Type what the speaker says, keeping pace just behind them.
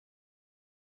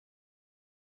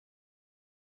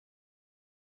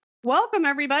Welcome,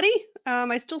 everybody.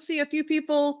 I still see a few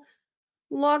people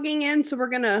logging in, so we're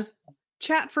going to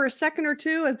chat for a second or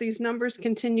two as these numbers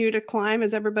continue to climb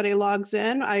as everybody logs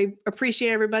in. I appreciate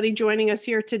everybody joining us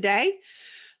here today.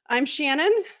 I'm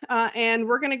Shannon, and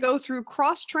we're going to go through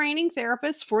cross-training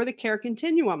therapists for the care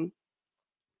continuum.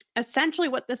 Essentially,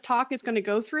 what this talk is going to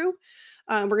go through,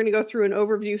 we're going to go through an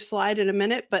overview slide in a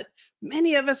minute, but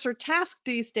many of us are tasked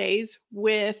these days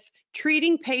with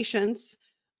treating patients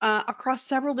across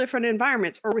several different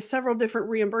environments or with several different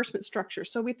reimbursement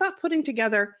structures. So we thought putting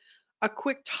together a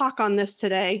quick talk on this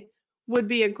today would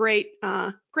be a great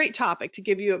topic to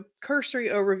give you a cursory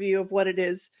overview of what it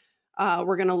is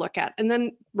we're going to look at. And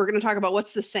then we're going to talk about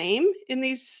what's the same in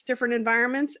these different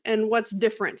environments and what's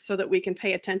different so that we can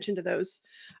pay attention to those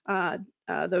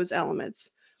elements.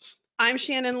 I'm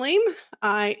Shannon Leem.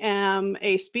 I am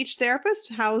a speech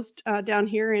therapist housed down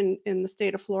here in the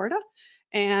state of Florida,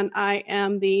 and I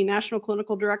am the National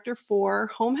Clinical Director for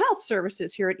Home Health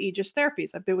Services here at Aegis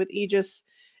Therapies. I've been with Aegis,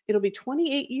 it'll be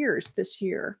 28 years this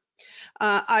year.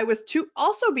 I was to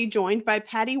also be joined by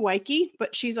Patty Weike,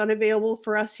 but she's unavailable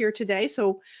for us here today,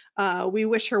 so we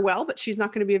wish her well, but she's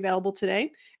not going to be available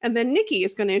today. And then Nikki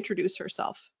is going to introduce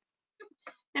herself.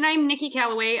 And I'm Nikki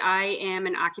Calloway. I am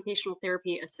an occupational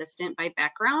therapy assistant by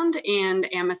background and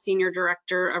am a senior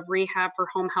director of rehab for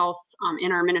home health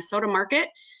in our Minnesota market.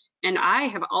 And I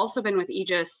have also been with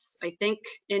Aegis, I think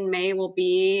in May will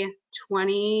be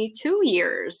 22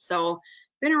 years. So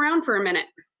been around for a minute.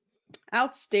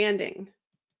 Outstanding.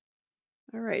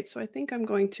 All right, so I think I'm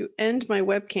going to end my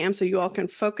webcam so you all can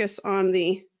focus on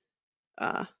the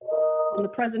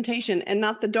presentation and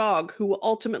not the dog who will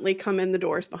ultimately come in the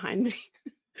doors behind me.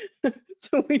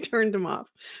 So we turned him off.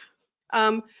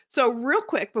 So real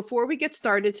quick, before we get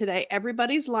started today,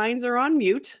 everybody's lines are on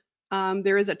mute.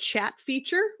 There is a chat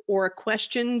feature or a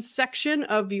questions section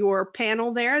of your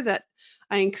panel there that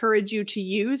I encourage you to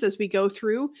use as we go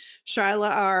through.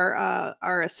 Shyla,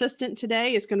 our assistant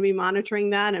today, is going to be monitoring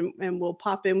that and will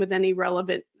pop in with any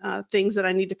relevant things that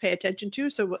I need to pay attention to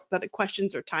so that the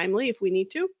questions are timely if we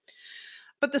need to.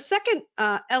 But the second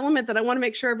element that I want to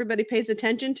make sure everybody pays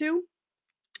attention to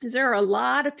is there are a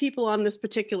lot of people on this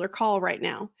particular call right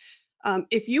now.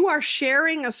 If you are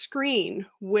sharing a screen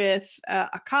with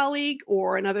a colleague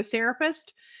or another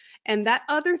therapist, and that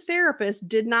other therapist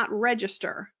did not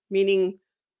register, meaning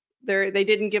they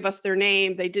didn't give us their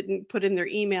name, they didn't put in their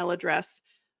email address,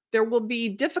 there will be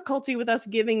difficulty with us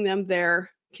giving them their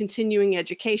continuing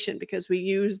education because we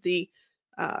use the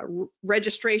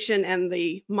registration and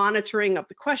the monitoring of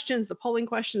the questions, the polling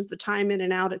questions, the time in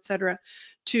and out, et cetera,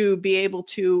 to be able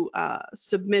to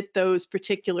submit those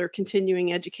particular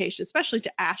continuing education, especially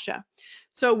to ASHA.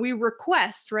 So we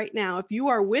request right now, if you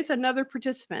are with another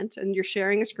participant and you're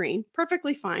sharing a screen,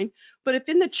 perfectly fine. But if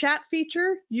in the chat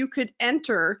feature, you could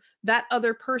enter that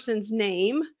other person's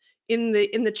name in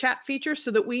the chat feature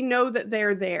so that we know that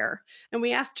they're there. And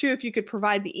we asked too if you could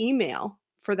provide the email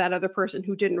for that other person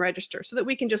who didn't register so that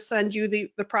we can just send you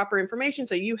the proper information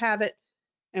so you have it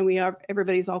and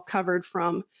everybody's all covered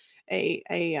from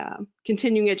a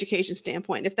continuing education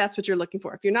standpoint, if that's what you're looking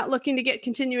for. If you're not looking to get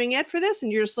continuing ed for this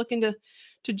and you're just looking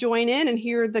to join in and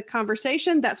hear the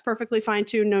conversation, that's perfectly fine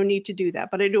too. No need to do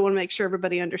that. But I do want to make sure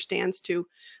everybody understands to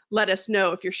let us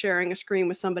know if you're sharing a screen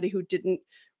with somebody who didn't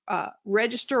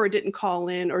register or didn't call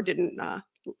in or didn't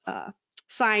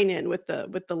sign in with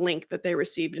the link that they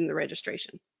received in the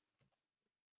registration.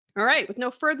 All right, with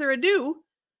no further ado,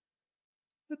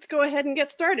 let's go ahead and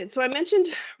get started. So I mentioned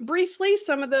briefly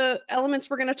some of the elements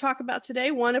we're going to talk about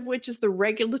today, one of which is the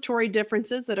regulatory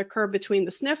differences that occur between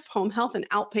the SNF, home health, and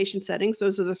outpatient settings.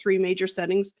 Those are the three major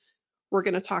settings we're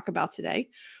going to talk about today.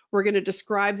 We're going to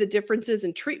describe the differences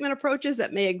in treatment approaches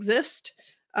that may exist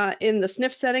in the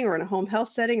SNF setting or in a home health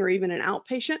setting or even an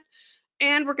outpatient.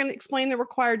 And we're going to explain the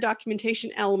required documentation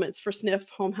elements for SNF,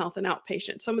 home health, and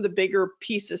outpatient, some of the bigger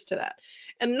pieces to that.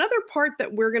 And another part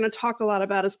that we're going to talk a lot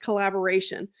about is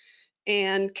collaboration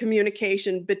and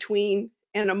communication between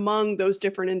and among those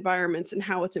different environments and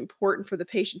how it's important for the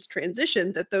patient's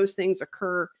transition that those things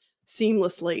occur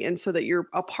seamlessly and so that you're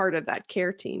a part of that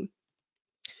care team.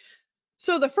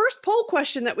 So the first poll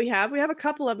question that we have a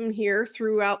couple of them here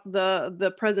throughout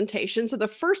the presentation. So the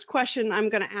first question I'm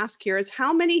going to ask here is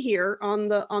how many here on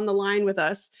the line with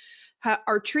us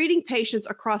are treating patients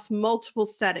across multiple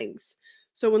settings?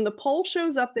 So when the poll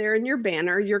shows up there in your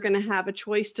banner, you're going to have a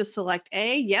choice to select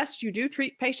A, yes, you do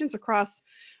treat patients across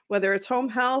whether it's home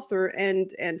health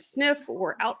and SNF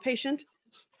or outpatient,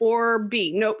 or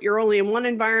B, nope, you're only in one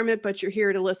environment, but you're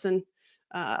here to listen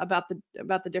about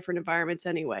the different environments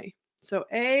anyway. So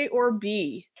A or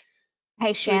B?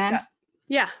 Hey, Shannon.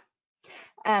 Yeah.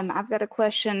 I've got a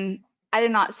question. I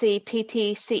did not see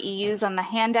PT CEUs on the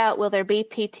handout. Will there be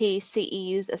PT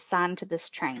CEUs assigned to this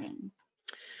training?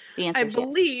 The answer I is yes.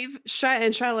 believe,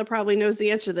 and Shyla probably knows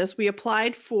the answer to this, we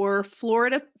applied for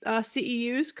Florida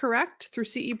CEUs, correct? Through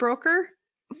CE Broker?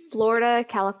 Florida,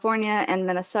 California, and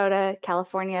Minnesota.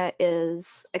 California is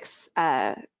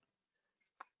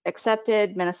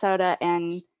accepted. Minnesota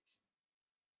and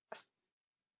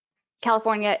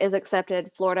California is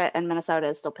accepted. Florida and Minnesota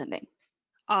is still pending.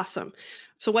 Awesome.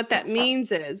 So what that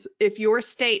means is if your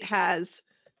state has,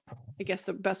 I guess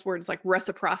the best word is like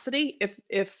reciprocity.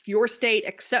 If your state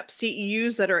accepts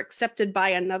CEUs that are accepted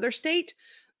by another state,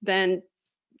 then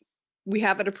we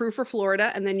have it approved for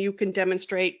Florida, and then you can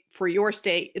demonstrate for your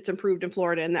state it's approved in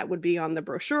Florida, and that would be on the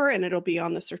brochure and it'll be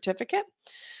on the certificate.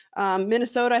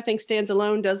 Minnesota, I think, stands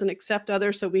alone, doesn't accept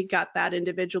others, so we got that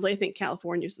individually. I think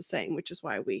California is the same, which is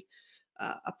why we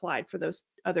applied for those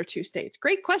other two states.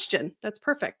 Great question. That's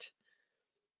perfect.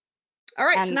 All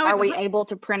right. And so now are we able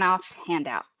to print off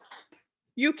handout?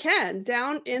 You can,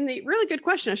 down in the, really good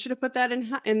question. I should have put that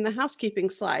in the housekeeping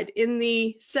slide. In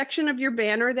the section of your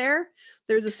banner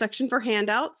there's a section for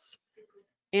handouts,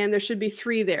 and there should be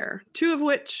 3 there. 2 of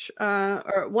which,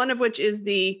 or 1 of which is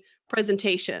the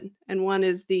presentation, and 1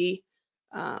 is the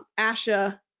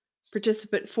ASHA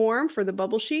participant form for the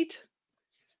bubble sheet.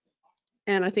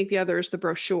 And I think the other is the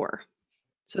brochure.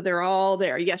 So they're all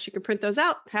there. Yes, you can print those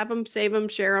out, have them, save them,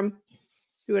 share them,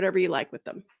 do whatever you like with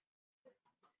them.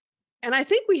 And I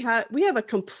think we have a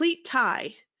complete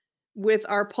tie with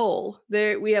our poll.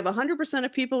 We have 100%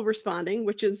 of people responding,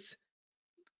 which is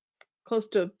close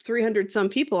to 300 some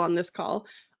people on this call.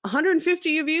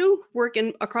 150 of you work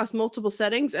across multiple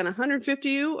settings, and 150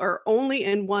 of you are only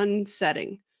in one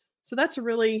setting. So that's a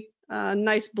really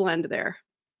nice blend there.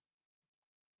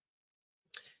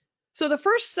 So the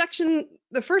first section,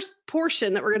 the first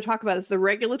portion that we're going to talk about is the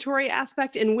regulatory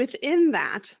aspect, and within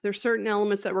that, there's certain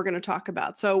elements that we're going to talk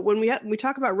about. So when we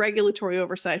talk about regulatory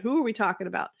oversight, who are we talking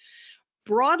about?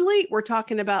 Broadly, we're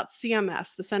talking about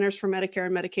CMS, the Centers for Medicare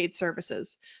and Medicaid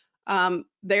Services.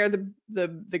 They're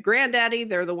the granddaddy.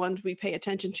 They're the ones we pay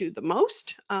attention to the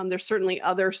most. There's certainly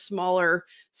other smaller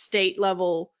state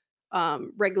level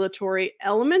regulatory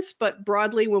elements, but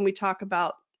broadly, when we talk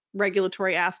about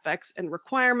regulatory aspects and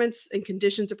requirements and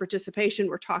conditions of participation,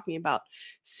 we're talking about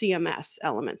CMS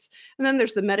elements. And then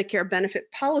there's the Medicare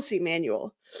Benefit Policy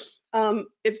Manual.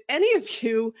 If any of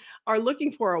you are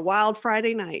looking for a wild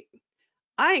Friday night,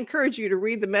 I encourage you to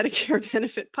read the Medicare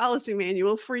Benefit Policy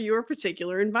Manual for your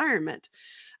particular environment.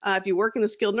 If you work in a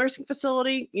skilled nursing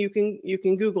facility, you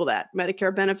can Google that,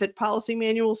 Medicare Benefit Policy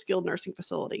Manual, skilled nursing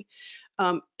facility.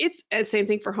 It's the same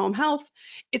thing for home health.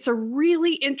 It's a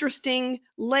really interesting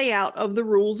layout of the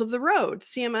rules of the road.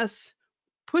 CMS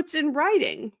puts in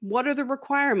writing what are the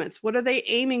requirements, what are they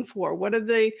aiming for, what are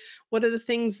the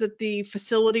things that the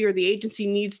facility or the agency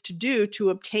needs to do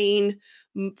to obtain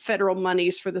federal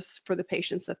monies for the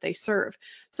patients that they serve.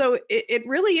 So it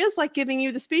really is like giving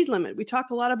you the speed limit. We talk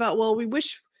a lot about, well, we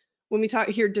wish when we talk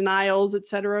here denials, et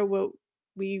cetera, well,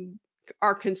 we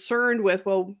are concerned with,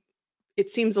 well, it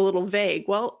seems a little vague.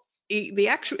 Well, in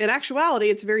actuality,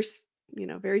 it's very,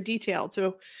 very detailed.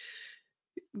 So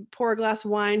pour a glass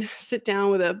of wine, sit down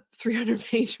with a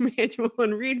 300-page manual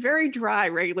and read very dry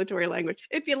regulatory language.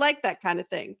 If you like that kind of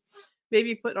thing,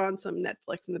 maybe put on some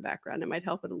Netflix in the background. It might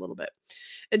help it a little bit.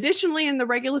 Additionally, in the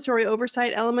regulatory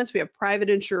oversight elements, we have private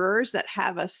insurers that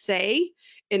have a say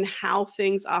in how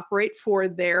things operate for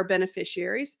their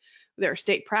beneficiaries. There are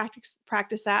state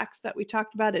practice acts that we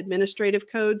talked about, administrative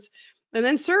codes, and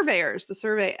then surveyors. The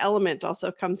survey element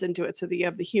also comes into it. So you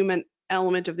have the human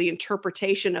element of the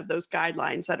interpretation of those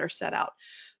guidelines that are set out.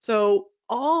 So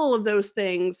all of those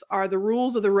things are the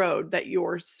rules of the road that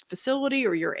your facility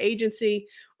or your agency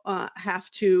have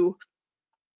to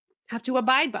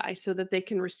abide by so that they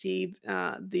can receive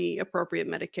the appropriate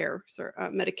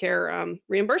Medicare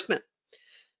reimbursement.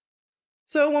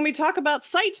 So when we talk about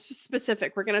site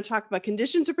specific, we're going to talk about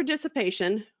conditions of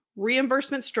participation,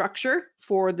 reimbursement structure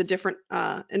for the different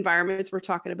environments we're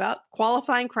talking about,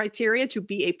 qualifying criteria to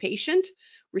be a patient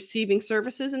receiving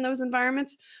services in those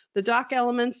environments, the doc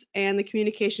elements, and the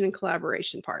communication and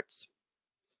collaboration parts.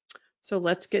 So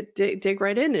let's dig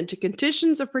right into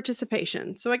conditions of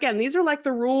participation. So again, these are like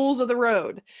the rules of the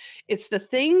road. It's the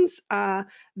things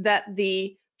that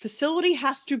the facility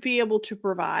has to be able to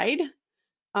provide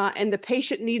and the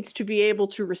patient needs to be able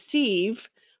to receive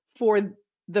for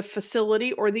the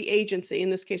facility or the agency. In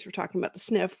this case, we're talking about the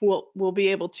SNF, will be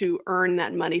able to earn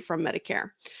that money from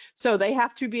Medicare. So they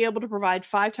have to be able to provide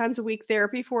 5 times a week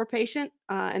therapy for a patient,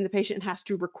 and the patient has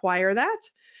to require that.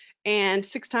 and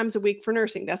 6 times a week for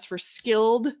nursing. That's for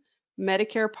skilled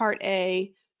Medicare Part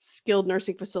A, skilled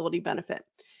nursing facility benefit.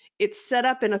 It's set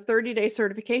up in a 30-day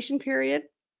certification period,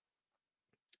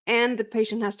 and the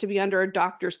patient has to be under a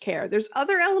doctor's care. There's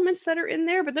other elements that are in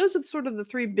there, but those are sort of the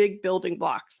 3 big building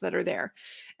blocks that are there.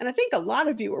 And I think a lot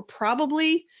of you are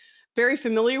probably very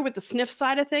familiar with the SNF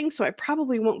side of things, so I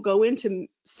probably won't go into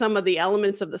some of the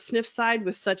elements of the SNF side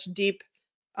with such deep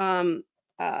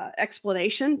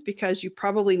explanation, because you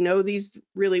probably know these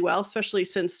really well, especially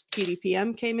since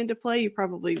PDPM came into play. You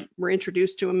probably were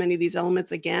introduced to many of these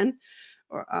elements again,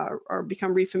 or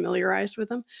become refamiliarized with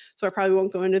them. So I probably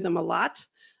won't go into them a lot.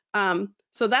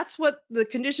 So that's what the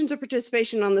conditions of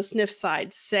participation on the SNF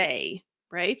side say,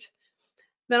 right?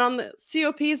 Then on the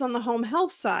COPs on the home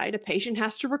health side, a patient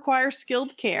has to require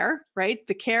skilled care, right?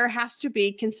 The care has to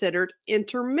be considered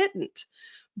intermittent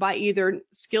by either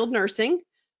skilled nursing,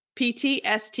 PT,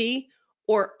 ST,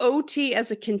 or OT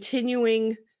as a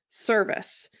continuing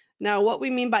service. Now, what we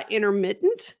mean by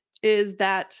intermittent is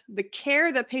that the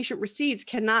care that patient receives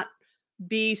cannot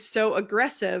be so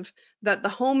aggressive that the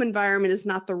home environment is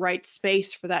not the right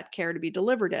space for that care to be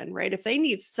delivered in, right? If they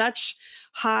need such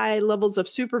high levels of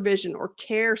supervision or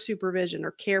care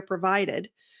provided,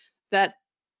 that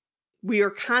we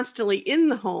are constantly in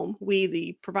the home, we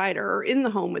the provider are in the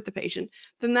home with the patient,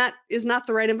 then that is not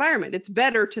the right environment. It's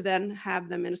better to then have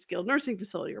them in a skilled nursing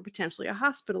facility or potentially a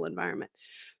hospital environment.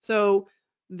 So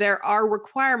there are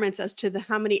requirements as to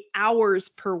how many hours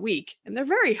per week, and they're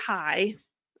very high,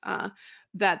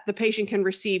 that the patient can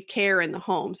receive care in the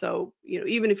home. So,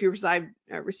 even if you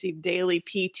receive daily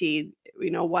PT,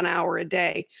 1 hour a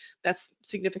day, that's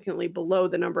significantly below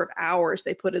the number of hours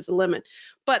they put as a limit.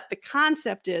 But the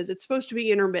concept is it's supposed to be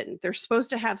intermittent. They're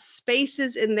supposed to have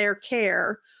spaces in their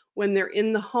care when they're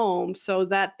in the home so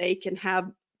that they can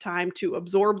have time to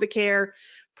absorb the care,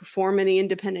 perform any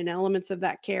independent elements of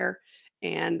that care,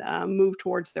 and move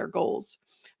towards their goals.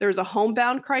 There's a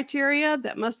homebound criteria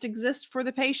that must exist for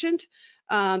the patient.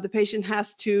 The patient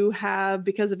has to have,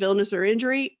 because of illness or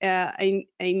injury, a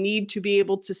need to be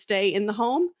able to stay in the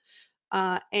home.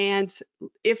 And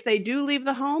if they do leave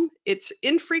the home, it's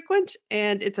infrequent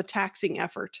and it's a taxing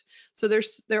effort. So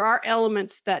there are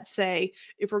elements that say,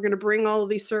 if we're going to bring all of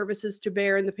these services to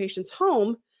bear in the patient's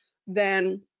home,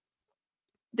 then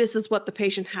this is what the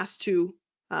patient has to,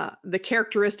 the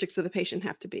characteristics of the patient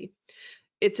have to be.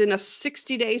 It's in a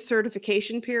 60-day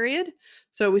certification period.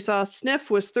 So we saw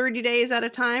SNF was 30 days at a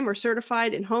time, or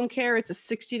certified in home care, it's a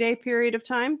 60-day period of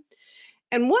time.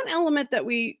 And one element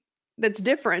that's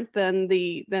different than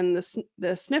the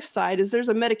SNF side is there's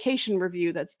a medication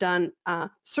review that's done,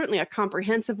 certainly a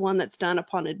comprehensive one that's done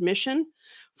upon admission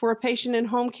for a patient in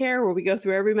home care, where we go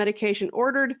through every medication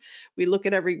ordered. We look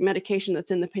at every medication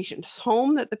that's in the patient's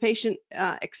home that the patient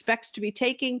expects to be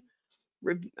taking.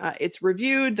 It's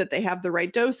reviewed that they have the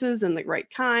right doses and the right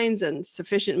kinds and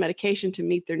sufficient medication to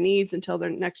meet their needs until their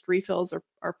next refills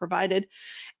are provided.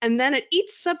 And then at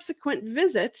each subsequent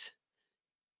visit,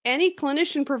 any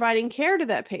clinician providing care to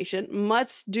that patient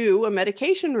must do a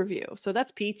medication review. So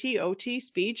that's PT, OT,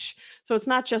 speech. So it's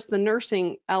not just the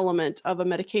nursing element of a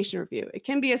medication review. It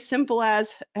can be as simple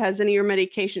as, has any of your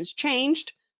medications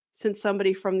changed since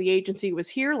somebody from the agency was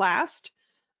here last?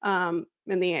 And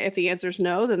if the answer is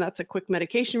no, then that's a quick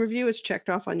medication review. It's checked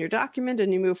off on your document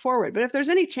and you move forward. But if there's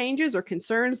any changes or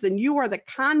concerns, then you are the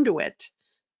conduit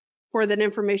for that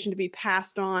information to be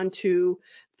passed on to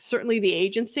certainly the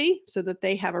agency, so that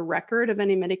they have a record of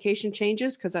any medication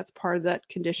changes, because that's part of that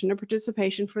condition of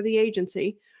participation for the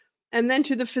agency. And then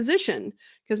to the physician,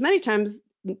 because many times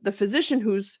the physician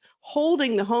who's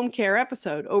holding the home care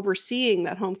episode, overseeing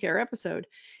that home care episode,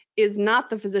 is not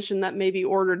the physician that maybe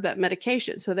ordered that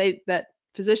medication. So that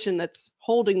physician that's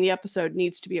holding the episode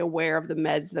needs to be aware of the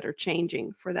meds that are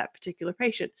changing for that particular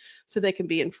patient so they can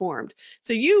be informed.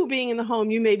 So you being in the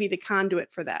home, you may be the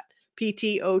conduit for that.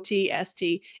 PT, OT,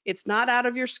 ST, it's not out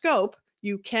of your scope.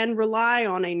 You can rely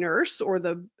on a nurse or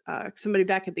somebody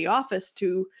back at the office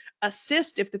to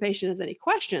assist if the patient has any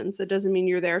questions. That doesn't mean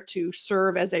you're there to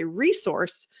serve as a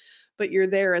resource, but you're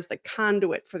there as the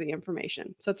conduit for the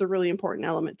information. So it's a really important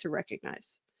element to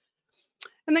recognize.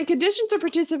 And then conditions of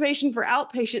participation for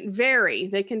outpatient vary.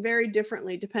 They can vary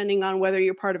differently depending on whether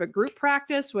you're part of a group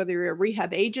practice, whether you're a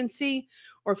rehab agency,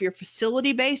 or if you're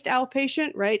facility-based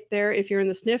outpatient, right there. If you're in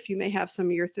the SNF, you may have some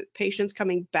of your patients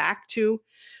coming back to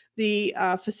the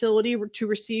facility to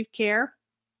receive care.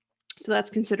 So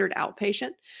that's considered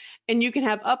outpatient. And you can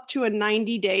have up to a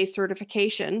 90-day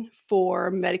certification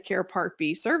for Medicare Part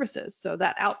B services. So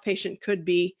that outpatient could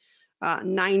be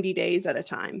 90 days at a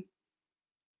time.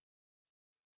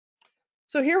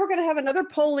 So here we're going to have another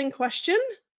polling question.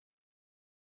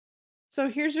 So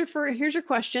here's your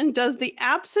question. Does the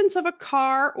absence of a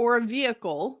car or a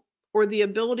vehicle or the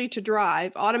ability to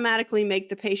drive automatically make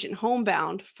the patient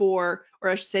homebound for, or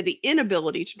I should say the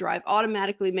inability to drive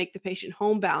automatically make the patient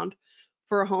homebound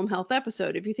for a home health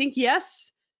episode? If you think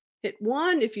yes, hit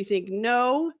 1. If you think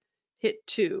no, hit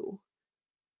 2.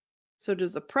 So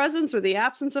does the presence or the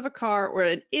absence of a car or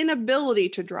an inability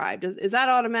to drive, is that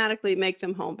automatically make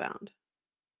them homebound?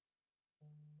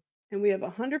 And we have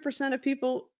 100% of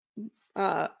people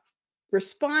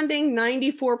responding.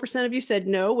 94% of you said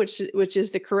no, which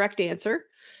is the correct answer.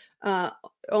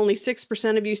 Only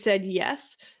 6% of you said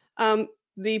yes.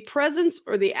 The presence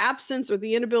or the absence or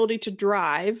the inability to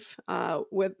drive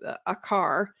with a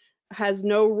car has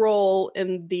no role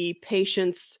in the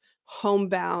patient's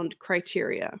homebound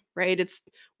criteria, right? It's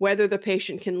whether the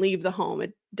patient can leave the home.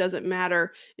 It doesn't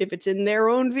matter if it's in their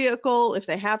own vehicle, if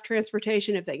they have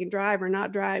transportation, if they can drive or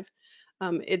not drive.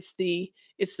 It's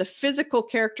the physical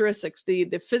characteristics, the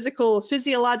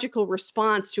physiological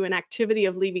response to an activity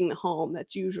of leaving the home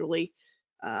that's usually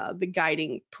the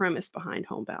guiding premise behind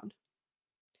homebound.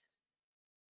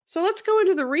 So let's go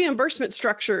into the reimbursement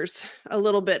structures a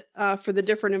little bit for the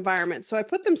different environments. So I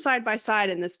put them side by side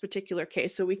in this particular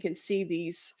case so we can see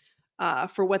these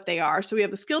for what they are. So we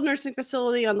have the skilled nursing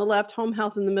facility on the left, home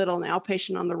health in the middle, and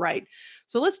outpatient on the right.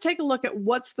 So let's take a look at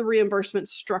what's the reimbursement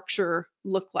structure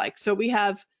look like. So we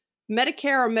have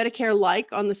Medicare or Medicare-like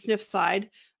on the SNF side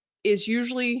is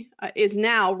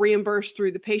now reimbursed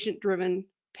through the patient-driven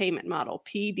payment model,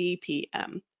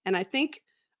 PDPM. And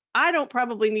I don't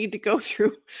probably need to go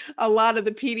through a lot of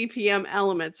the PDPM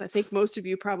elements. I think most of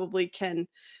you probably can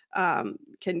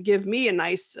give me a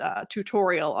nice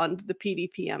tutorial on the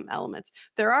PDPM elements.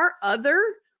 There are other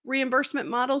reimbursement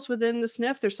models within the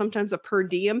SNF. There's sometimes a per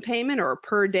diem payment or a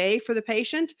per day for the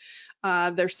patient.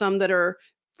 There's some that are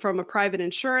from a private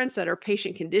insurance that are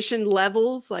patient condition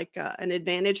levels, like an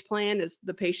Advantage plan as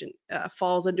the patient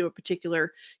falls into a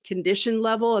particular condition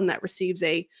level and that receives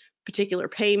a particular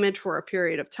payment for a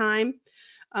period of time.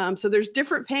 So there's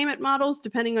different payment models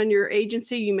depending on your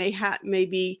agency. You may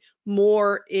be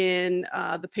more in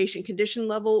the patient condition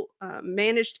level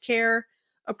managed care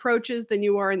approaches than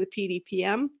you are in the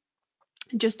PDPM.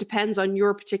 It just depends on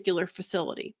your particular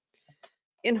facility.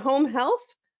 In home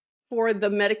health, for the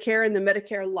Medicare and the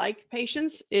Medicare-like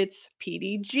patients, it's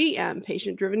PDGM,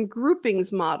 patient-driven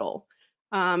groupings model.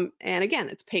 And again,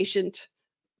 it's patient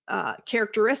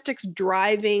characteristics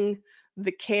driving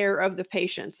the care of the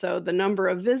patient. So the number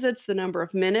of visits, the number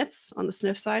of minutes on the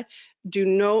SNF side do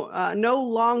no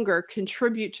longer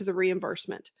contribute to the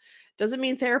reimbursement. Doesn't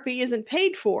mean therapy isn't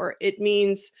paid for. It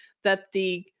means that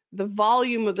the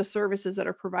volume of the services that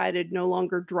are provided no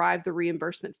longer drive the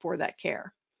reimbursement for that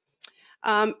care.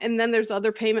 And then there's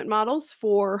other payment models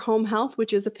for home health,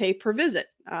 which is a pay per visit.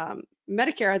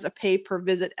 Medicare has a pay per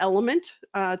visit element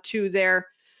to their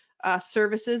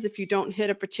services. If you don't hit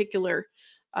a particular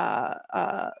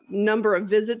number of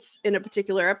visits in a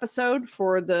particular episode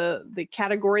for the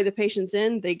category the patient's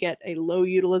in, they get a low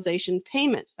utilization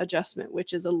payment adjustment,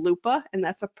 which is a LUPA, and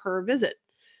that's a per visit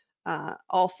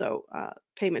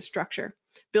payment structure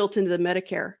built into the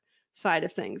Medicare side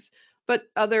of things. But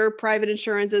other private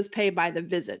insurances pay by the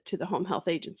visit to the home health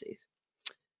agencies.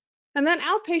 And then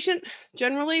outpatient,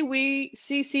 generally we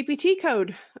see CPT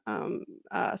code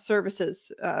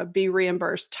services be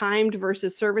reimbursed. Timed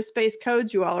versus service-based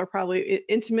codes, you all are probably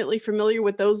intimately familiar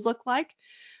with those look like.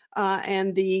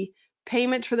 And the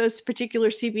payment for those particular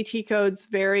CPT codes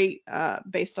vary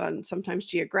based on sometimes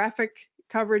geographic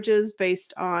coverages,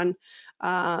 based on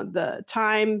the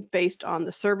time, based on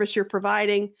the service you're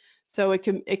providing. So it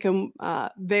can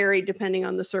vary depending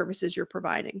on the services you're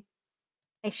providing.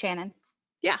 Hey, Shannon.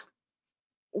 Yeah.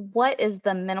 What is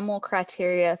the minimal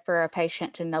criteria for a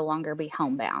patient to no longer be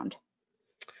homebound?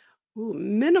 Ooh,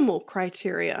 minimal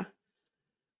criteria.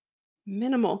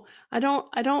 Minimal. I'm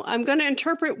going to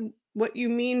interpret what you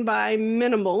mean by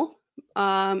minimal,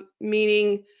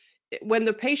 meaning when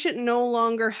the patient no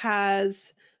longer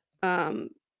has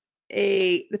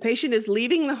the patient is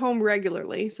leaving the home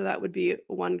regularly, so that would be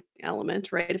one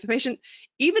element, right?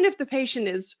 Even if the patient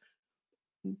is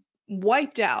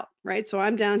wiped out, right? So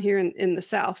I'm down here in the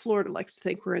South. Florida likes to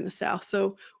think we're in the South.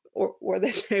 So, or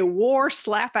they say war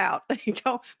slap out. They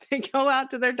go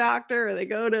out to their doctor or they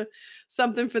go to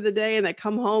something for the day and they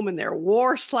come home and they're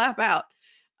war slap out.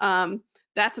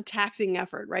 That's a taxing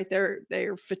effort, right?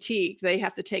 They're fatigued. They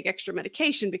have to take extra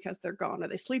medication because they're gone, or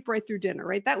they sleep right through dinner,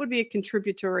 right? That would be a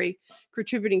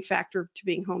contributing factor to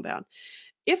being homebound.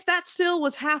 If that still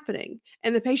was happening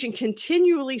and the patient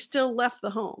continually still left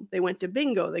the home, they went to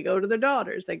bingo, they go to their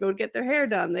daughters, they go get their hair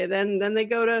done, then they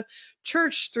go to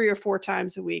church 3 or 4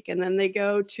 times a week, and then they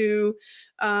go to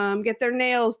get their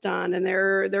nails done, and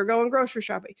they're going grocery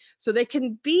shopping. So they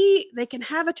can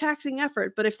have a taxing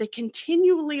effort, but if they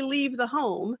continually leave the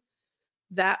home,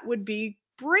 that would be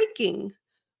breaking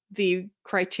the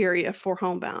criteria for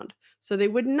homebound. So they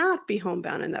would not be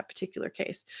homebound in that particular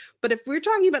case. But if we're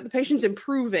talking about the patient's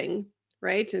improving,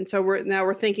 right? And so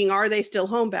we're thinking, are they still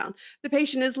homebound? The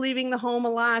patient is leaving the home a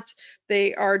lot.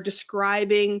 They are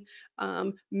describing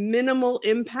minimal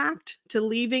impact to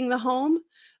leaving the home.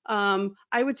 I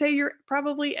would say you're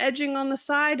probably edging on the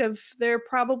side of they're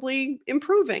probably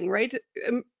improving, right?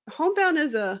 Homebound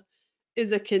is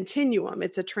a continuum.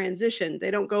 It's a transition. They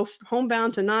don't go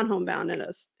homebound to non-homebound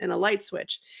in a light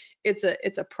switch. It's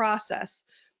a process.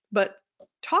 But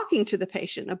talking to the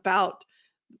patient about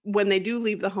when they do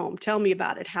leave the home, tell me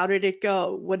about it. How did it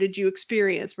go? What did you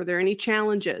experience? Were there any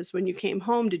challenges when you came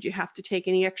home? Did you have to take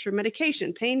any extra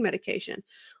medication, pain medication?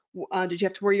 Did you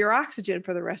have to wear your oxygen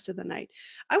for the rest of the night?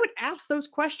 I would ask those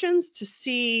questions to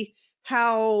see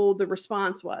how the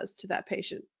response was to that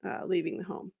patient leaving the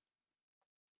home.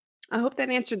 I hope that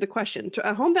answered the question.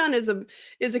 Homebound is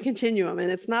a continuum, and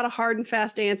it's not a hard and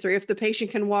fast answer. If the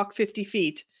patient can walk 50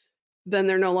 feet, then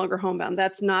they're no longer homebound.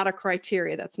 That's not a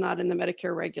criteria. That's not in the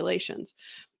Medicare regulations.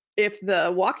 If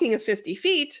the walking of 50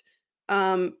 feet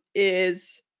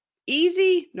is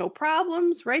easy, no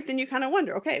problems, right? Then you kind of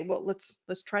wonder, okay, well, let's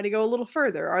try to go a little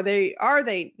further. Are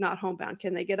they not homebound?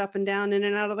 Can they get up and down in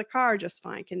and out of the car just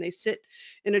fine? Can they sit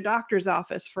in a doctor's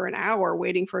office for an hour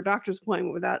waiting for a doctor's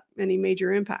appointment without any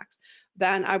major impacts?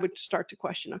 Then I would start to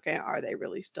question, okay, are they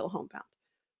really still homebound?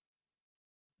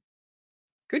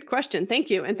 Good question. Thank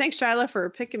you. And thanks, Shyla, for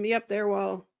picking me up there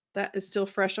while that is still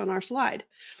fresh on our slide.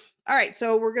 All right,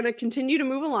 so we're going to continue to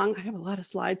move along. I have a lot of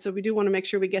slides, so we do want to make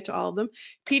sure we get to all of them.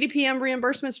 PDPM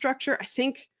reimbursement structure, I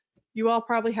think you all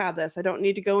probably have this. I don't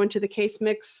need to go into the case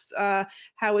mix,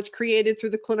 how it's created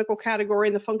through the clinical category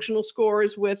and the functional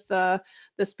scores with the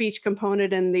speech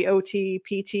component and the OT,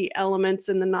 PT elements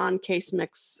and the non-case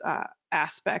mix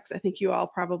aspects. I think you all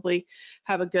probably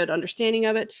have a good understanding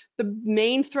of it. The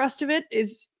main thrust of it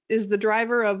is the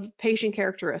driver of patient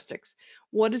characteristics.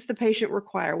 What does the patient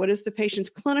require? What is the patient's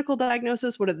clinical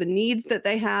diagnosis? What are the needs that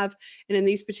they have? And in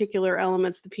these particular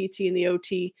elements, the PT and the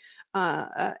OT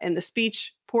and the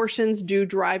speech portions do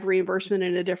drive reimbursement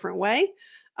in a different way.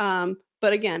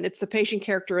 But again, it's the patient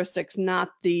characteristics,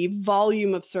 not the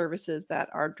volume of services that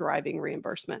are driving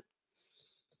reimbursement.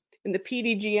 In the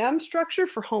PDGM structure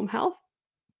for home health,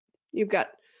 you've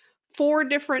got 4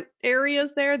 different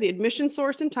areas there: the admission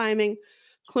source and timing,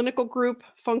 clinical group,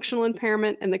 functional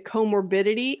impairment, and the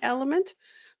comorbidity element,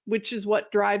 which is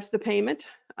what drives the payment.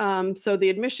 So the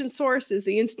admission source is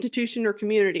the institution or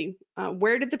community.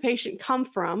 Where did the patient come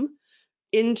from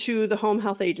into the home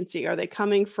health agency? Are they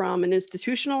coming from an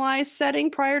institutionalized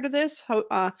setting prior to this,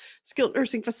 skilled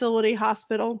nursing facility,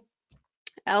 hospital,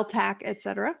 LTAC,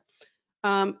 etc.?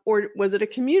 Or was it a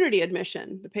community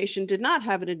admission? The patient did not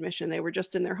have an admission. They were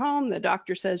just in their home. The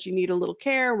doctor says you need a little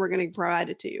care. We're going to provide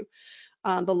it to you.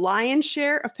 The lion's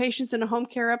share of patients in a home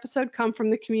care episode come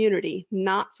from the community,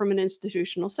 not from an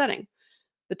institutional setting.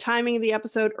 The timing of the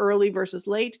episode, early versus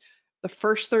late. The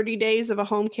first 30 days of a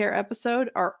home care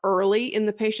episode are early in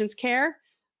the patient's care.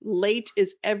 Late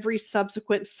is every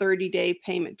subsequent 30-day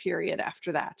payment period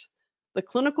after that. The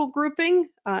clinical grouping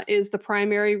is the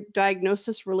primary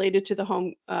diagnosis related to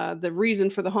the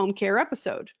reason for the home care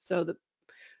episode. So the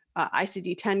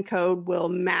ICD-10 code will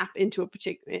map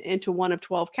into one of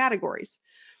 12 categories.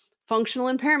 Functional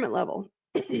impairment level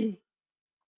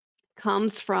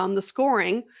comes from the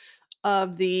scoring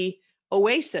of the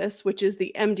OASIS, which is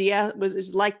the MDS, which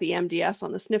is like the MDS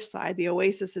on the SNF side. The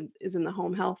OASIS is in the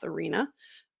home health arena.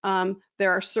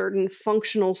 There are certain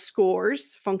functional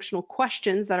scores, functional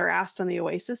questions that are asked on the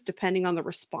OASIS, depending on the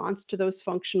response to those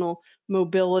functional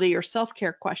mobility or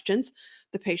self-care questions.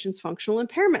 The patient's functional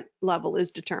impairment level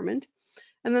is determined.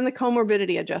 And then the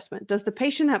comorbidity adjustment. Does the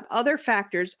patient have other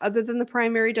factors other than the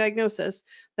primary diagnosis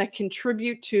that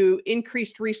contribute to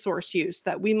increased resource use,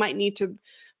 that we might need to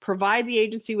provide the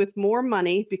agency with more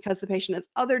money because the patient has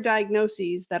other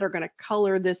diagnoses that are going to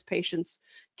color this patient's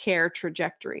care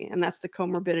trajectory? And that's the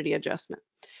comorbidity adjustment.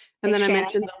 And then I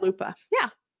mentioned the LUPA. Yeah.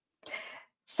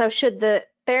 So should the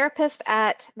therapist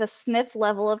at the SNF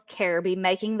level of care be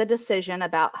making the decision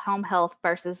about home health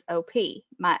versus OP?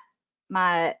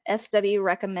 My SW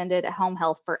recommended home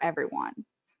health for everyone.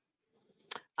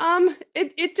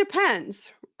 It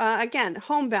depends. Again,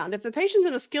 homebound. If the patient's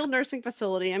in a skilled nursing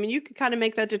facility, I mean, you can kind of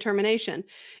make that determination.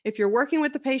 If you're working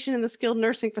with the patient in the skilled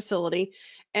nursing facility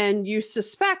and you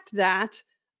suspect that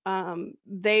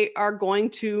they are going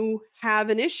to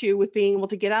have an issue with being able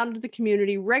to get out into the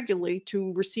community regularly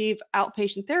to receive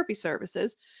outpatient therapy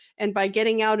services, and by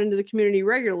getting out into the community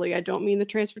regularly, I don't mean the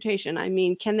transportation. I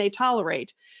mean, can they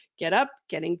tolerate get up,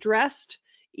 getting dressed,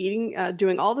 eating,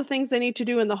 doing all the things they need to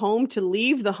do in the home to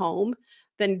leave the home,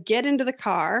 then get into the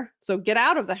car. So get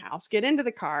out of the house, get into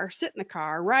the car, sit in the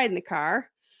car, ride in the car,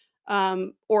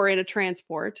 or in a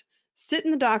transport, sit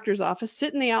in the doctor's office,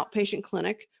 sit in the outpatient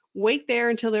clinic, wait there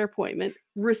until their appointment,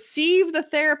 receive the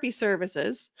therapy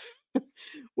services,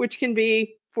 which can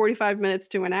be 45 minutes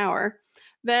to an hour,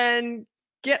 then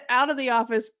get out of the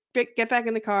office, get back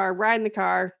in the car, ride in the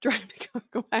car, drive the car,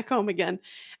 go back home again.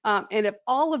 And if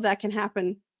all of that can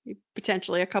happen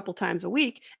potentially a couple times a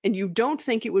week, and you don't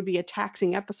think it would be a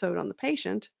taxing episode on the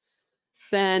patient,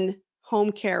 then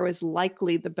home care is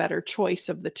likely the better choice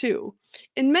of the two.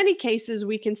 In many cases,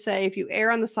 we can say if you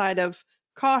err on the side of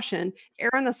caution,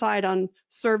 err on the side on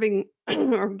serving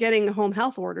or getting home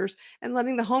health orders and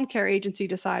letting the home care agency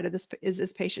decide is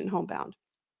this patient homebound.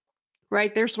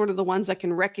 Right? They're sort of the ones that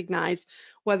can recognize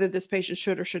whether this patient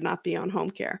should or should not be on home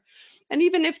care. And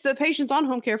even if the patient's on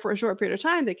home care for a short period of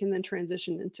time, they can then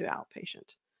transition into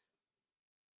outpatient.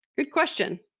 Good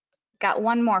question. Got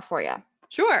one more for you.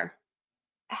 Sure.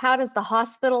 How does the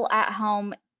hospital at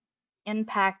home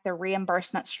impact the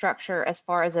reimbursement structure as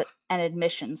far as an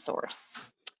admission source?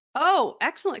 Oh,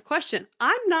 excellent question.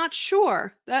 I'm not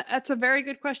sure. That's a very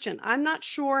good question. I'm not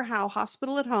sure how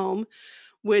hospital at home,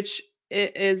 which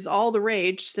is all the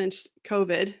rage since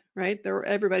COVID, right?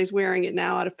 Everybody's wearing it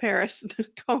now out of Paris,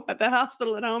 the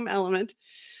hospital at home element,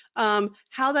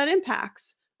 how that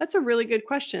impacts. That's a really good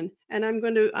question. And I'm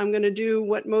going to do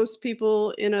what most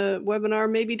people in a webinar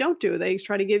maybe don't do. They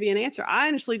try to give you an answer. I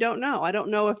honestly don't know. I don't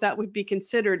know if that would be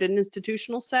considered an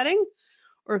institutional setting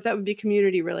or if that would be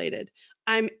community related.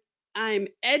 I'm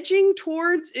edging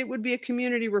towards it would be a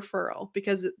community referral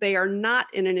because they are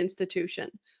not in an institution.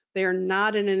 They are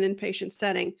not in an inpatient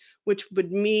setting, which would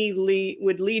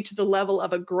lead to the level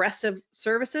of aggressive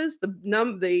services,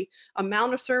 the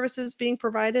amount of services being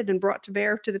provided and brought to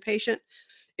bear to the patient.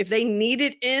 If they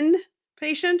needed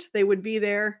inpatient, they would be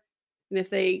there. And if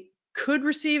they could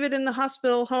receive it in the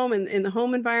hospital home and in the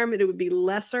home environment, it would be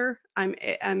lesser. I'm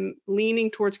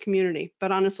leaning towards community,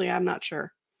 but honestly, I'm not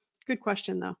sure. Good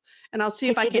question though. And I'll see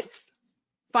if I can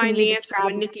find the answer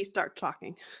when Nikki starts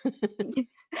talking.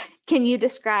 Can you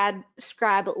describe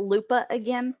LUPA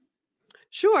again?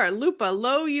 Sure. LUPA,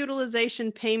 low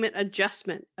utilization payment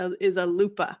adjustment, is a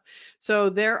LUPA. So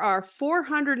there are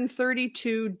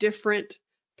 432 different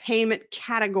payment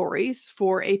categories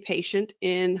for a patient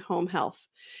in home health.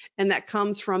 And that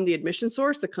comes from the admission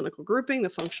source, the clinical grouping, the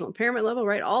functional impairment level,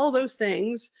 right? All those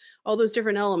things, all those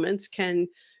different elements can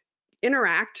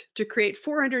interact to create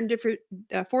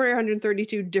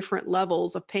 432 different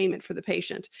levels of payment for the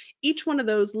patient. Each one of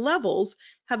those levels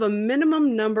have a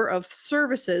minimum number of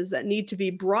services that need to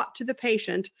be brought to the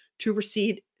patient to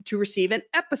receive an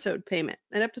episode payment.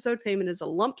 An episode payment is a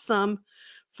lump sum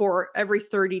for every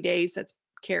 30 days that's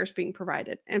care is being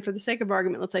provided. And for the sake of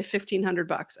argument, let's say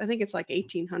 $1,500. I think it's like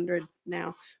 $1,800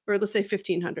 now, or let's say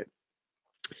 $1,500.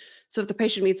 So if the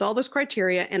patient meets all those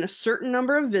criteria and a certain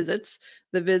number of visits,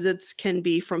 the visits can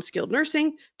be from skilled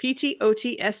nursing, PT,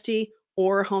 OT, ST,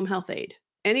 or home health aide.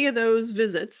 Any of those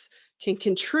visits can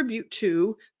contribute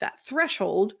to that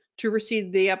threshold to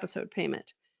receive the episode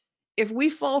payment. If we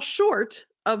fall short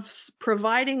of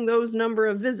providing those number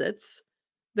of visits,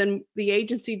 then the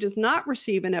agency does not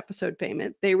receive an episode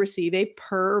payment. They receive a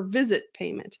per visit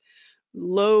payment.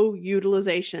 Low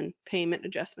utilization payment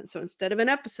adjustment. So instead of an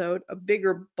episode, a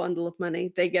bigger bundle of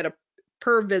money, they get a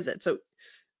per visit. So,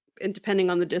 and depending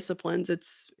on the disciplines,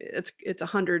 it's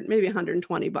 100, maybe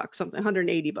 $120, something,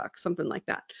 $180, something like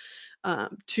that,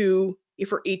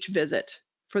 for each visit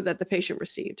that the patient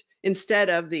received, instead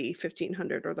of the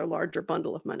 $1,500 or the larger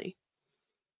bundle of money.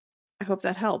 I hope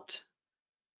that helped.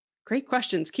 Great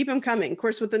questions. Keep them coming. Of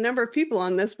course, with the number of people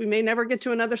on this, we may never get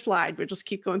to another slide. We'll just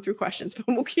keep going through questions, but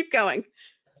we'll keep going.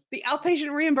 The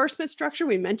outpatient reimbursement structure,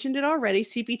 we mentioned it already.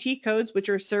 CPT codes, which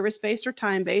are service-based or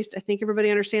time-based. I think everybody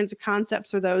understands the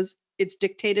concepts of those. It's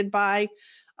dictated by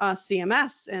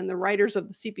CMS and the writers of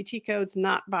the CPT codes,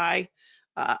 not by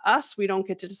us. We don't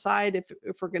get to decide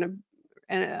if we're going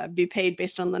to be paid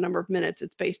based on the number of minutes.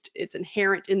 It's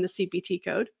inherent in the CPT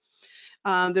code.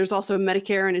 There's also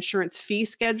Medicare and insurance fee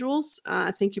schedules.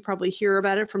 I think you probably hear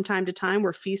about it from time to time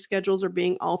where fee schedules are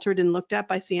being altered and looked at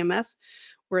by CMS.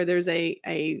 where there's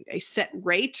a set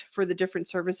rate for the different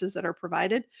services that are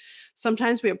provided.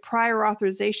 Sometimes we have prior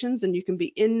authorizations, and you can be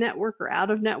in network or out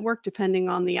of network depending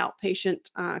on the outpatient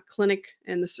clinic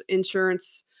and the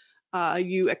insurance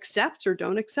you accept or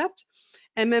don't accept.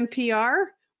 MMPR,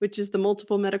 which is the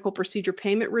multiple medical procedure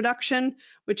payment reduction,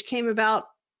 which came about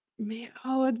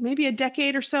maybe a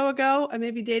decade or so ago. I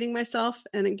may be dating myself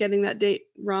and getting that date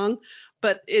wrong,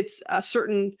 but it's a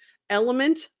certain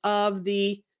element of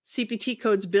the CPT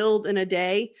codes billed in a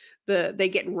day. They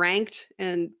get ranked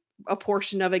and a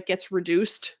portion of it gets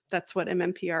reduced. That's what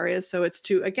MMPR is. So it's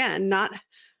to, again, not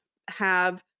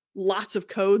have lots of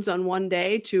codes on one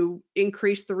day to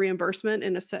increase the reimbursement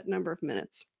in a set number of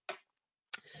minutes.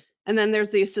 And then there's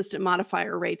the assistant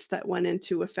modifier rates that went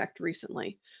into effect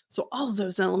recently. So all of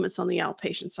those elements on the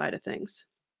outpatient side of things.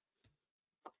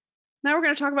 Now we're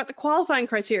going to talk about the qualifying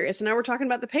criteria. So now we're talking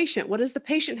about the patient. What does the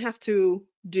patient have to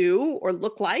do or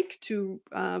look like to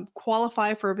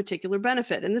qualify for a particular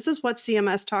benefit? And this is what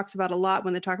CMS talks about a lot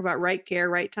when they talk about right care,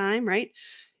 right time, right?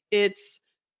 It's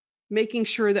making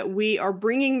sure that we are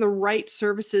bringing the right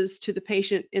services to the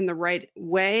patient in the right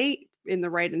way, in the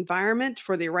right environment,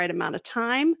 for the right amount of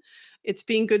time. It's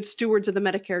being good stewards of the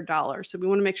Medicare dollar. So we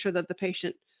want to make sure that the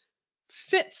patient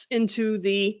fits into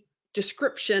the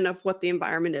description of what the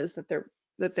environment is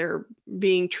that they're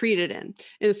being treated in.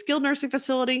 In a skilled nursing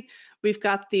facility, we've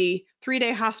got the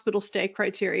 3-day hospital stay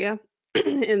criteria.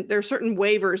 And there are certain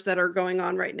waivers that are going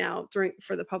on right now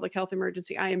for the public health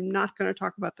emergency. I am not going to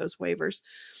talk about those waivers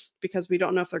because we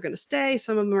don't know if they're going to stay.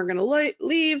 Some of them are going to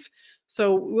leave.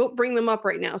 So we'll bring them up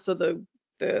right now. So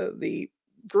the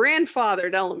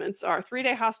grandfathered elements are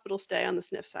 3-day hospital stay on the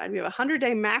SNF side. We have a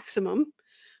 100-day maximum,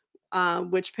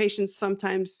 which patients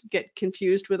sometimes get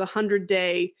confused with a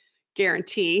 100-day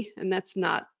guarantee, and that's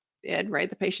not it, right?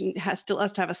 The patient still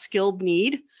has to have a skilled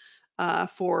need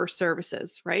for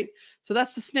services, right? So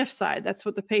that's the SNF side. That's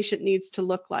what the patient needs to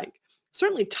look like.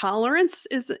 Certainly tolerance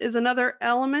is another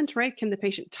element, right? Can the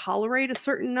patient tolerate a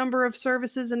certain number of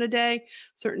services in a day,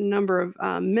 certain number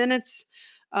of minutes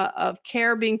of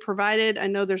care being provided? I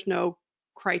know there's no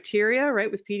criteria, right?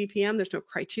 With PDPM, there's no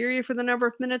criteria for the number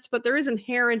of minutes, but there is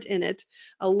inherent in it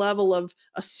a level of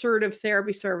assertive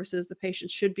therapy services the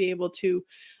patient should be able to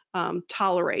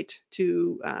tolerate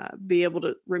to be able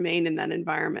to remain in that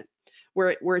environment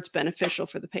where it's beneficial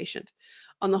for the patient.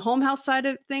 On the home health side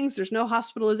of things, there's no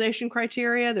hospitalization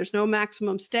criteria. There's no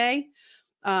maximum stay,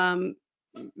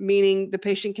 meaning the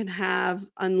patient can have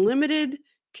unlimited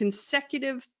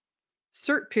consecutive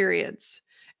cert periods.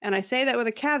 And I say that with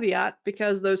a caveat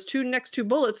because those next two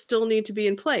bullets still need to be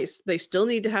in place. They still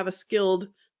need to have a skilled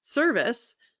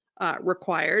service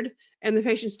required, and the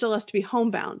patient still has to be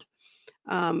homebound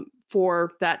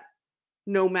for that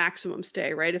no maximum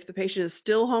stay, right? If the patient is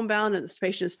still homebound and this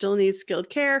patient still needs skilled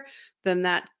care, then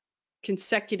that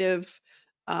consecutive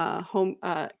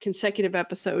consecutive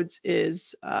episodes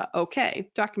is okay.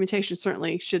 Documentation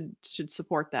certainly should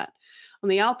support that. On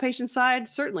the outpatient side,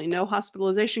 certainly no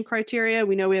hospitalization criteria.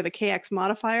 We know we have a KX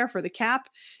modifier for the cap.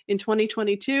 In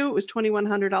 2022, it was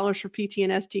 $2,100 for PT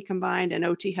and ST combined, and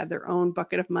OT had their own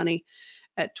bucket of money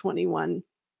at $2,110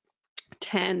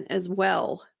 as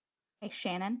well. Hey,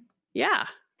 Shannon. Yeah.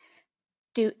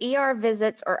 Do ER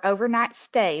visits or overnight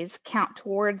stays count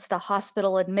towards the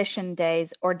hospital admission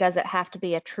days, or does it have to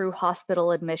be a true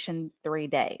hospital admission 3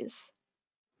 days?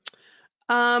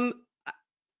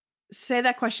 Say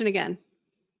that question again.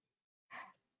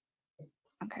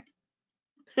 Okay.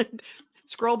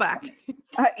 Scroll back.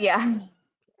 Yeah.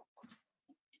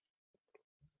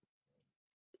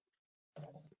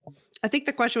 I think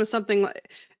the question was something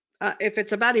like, if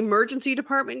it's about emergency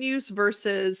department use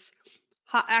versus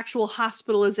actual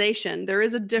hospitalization, there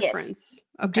is a difference.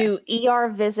 Yes. Okay. Do ER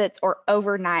visits or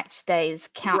overnight stays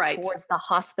count Right. towards the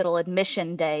hospital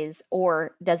admission days,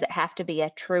 or does it have to be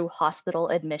a true hospital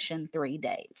admission 3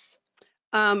 days?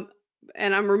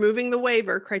 And I'm removing the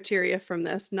waiver criteria from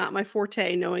this, not my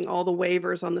forte, knowing all the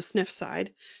waivers on the SNF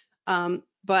side.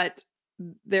 But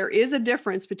there is a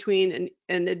difference between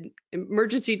an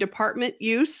emergency department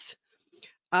use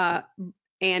and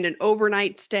an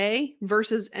overnight stay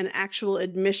versus an actual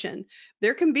admission.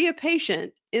 There can be a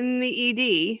patient in the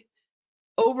ED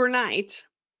overnight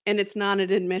and it's not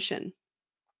an admission.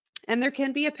 And there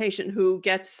can be a patient who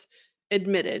gets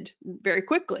admitted very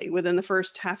quickly within the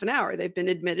first half an hour. They've been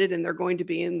admitted and they're going to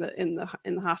be in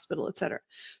the hospital, et cetera.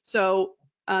 So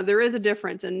there is a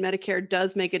difference, and Medicare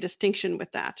does make a distinction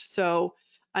with that. So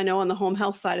I know on the home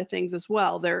health side of things as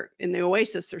well, there in the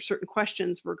OASIS, there's certain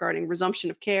questions regarding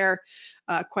resumption of care,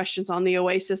 questions on the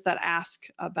OASIS that ask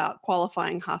about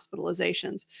qualifying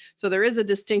hospitalizations. So there is a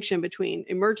distinction between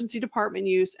emergency department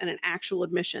use and an actual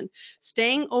admission.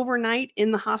 Staying overnight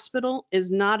in the hospital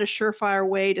is not a surefire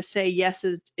way to say, yes,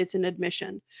 it's an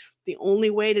admission. The only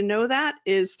way to know that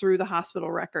is through the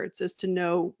hospital records, is to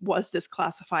know, was this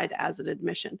classified as an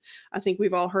admission? I think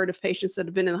we've all heard of patients that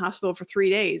have been in the hospital for 3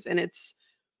 days and it's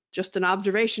just an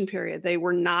observation period. They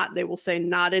will say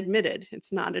not admitted.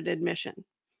 It's not an admission.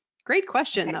 Great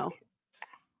question Okay. though.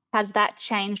 Has that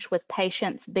changed with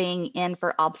patients being in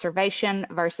for observation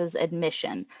versus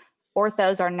admission?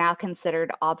 Orthos are now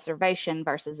considered observation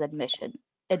versus admission.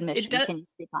 It does, Can you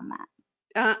speak on that?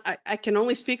 I can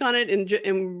only speak on it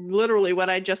in literally what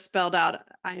I just spelled out.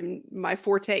 My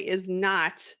forte is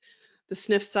not the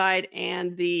SNF side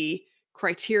and the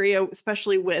criteria,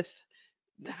 especially with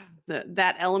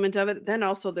that element of it. Then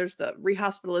also there's the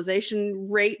rehospitalization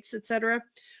rates, et cetera.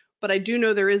 But I do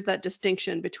know there is that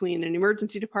distinction between an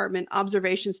emergency department,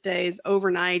 observation stays,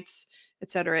 overnights,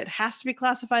 et cetera. It has to be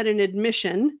classified an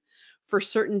admission for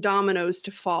certain dominoes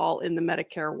to fall in the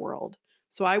Medicare world.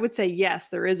 So I would say, yes,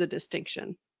 there is a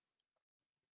distinction.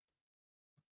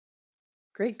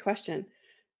 Great question.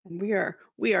 And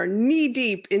we are knee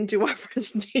deep into our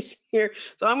presentation here.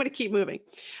 So I'm going to keep moving.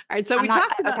 All right. So we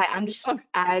talked about. Okay, I'm just,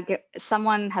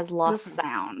 someone has lost problem.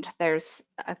 sound. There's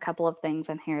a couple of things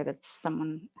in here that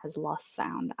someone has lost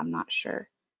sound. I'm not sure.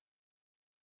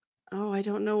 Oh, I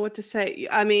don't know what to say.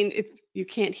 I mean, if you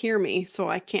can't hear me, so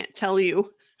I can't tell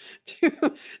you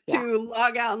to Yeah.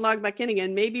 log out and log back in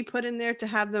again. Maybe put in there to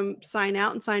have them sign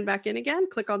out and sign back in again.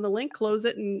 Click on the link, close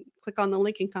it, and click on the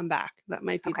link and come back. That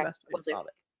might be Okay, the best way will to do. solve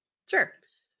it. Sure.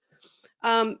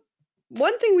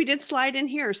 One thing we did slide in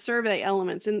here is survey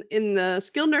elements. In the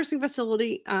skilled nursing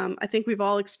facility, I think we've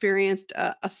all experienced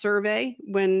a survey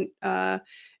when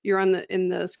you're in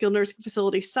the skilled nursing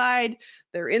facility side.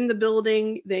 They're in the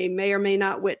building. They may or may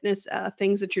not witness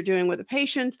things that you're doing with a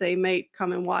patient. They may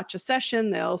come and watch a session.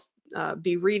 They'll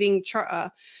be reading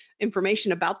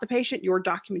information about the patient. Your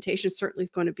documentation certainly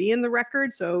is going to be in the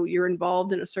record, so you're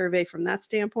involved in a survey from that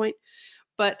standpoint.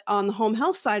 But on the home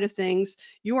health side of things,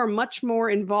 you are much more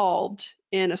involved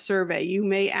in a survey. You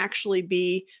may actually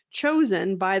be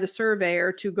chosen by the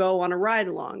surveyor to go on a ride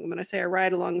along. And when I say a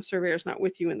ride along, the surveyor is not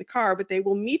with you in the car, but they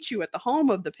will meet you at the home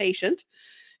of the patient,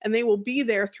 and they will be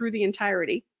there through the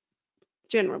entirety,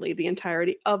 generally the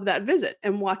entirety of that visit,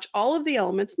 and watch all of the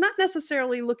elements, not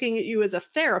necessarily looking at you as a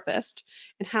therapist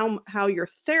and how your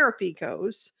therapy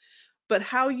goes, but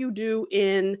how you do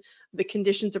in the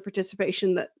conditions of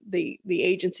participation that the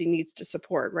agency needs to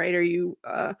support, right? Are you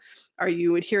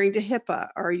adhering to HIPAA?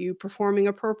 Are you performing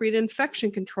appropriate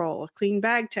infection control, a clean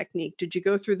bag technique? Did you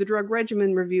go through the drug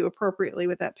regimen review appropriately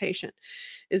with that patient?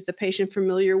 Is the patient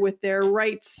familiar with their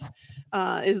rights?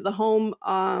 Is the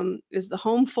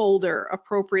home folder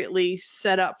appropriately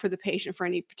set up for the patient for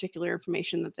any particular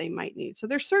information that they might need? So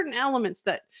there's certain elements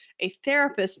that a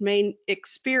therapist may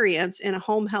experience in a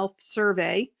home health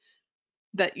survey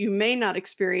that you may not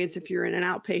experience if you're in an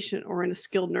outpatient or in a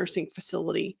skilled nursing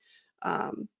facility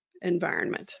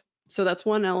environment. So that's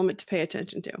one element to pay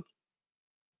attention to.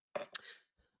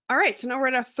 All right, so now we're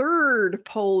at our third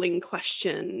polling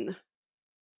question.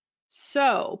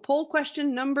 So poll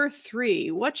question number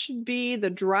 3, what should be the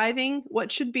driving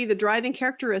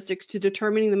characteristics to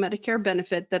determining the Medicare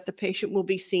benefit that the patient will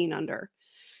be seen under?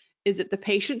 Is it the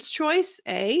patient's choice,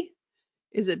 A?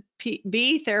 Is it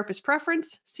B, therapist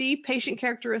preference, C, patient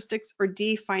characteristics, or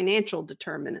D, financial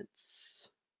determinants?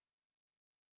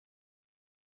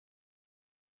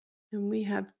 And we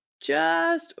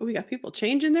got people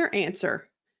changing their answer,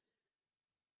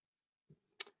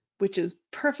 which is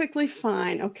perfectly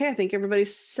fine. Okay, I think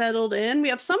everybody's settled in. We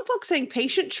have some folks saying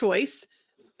patient choice.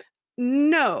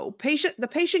 No, the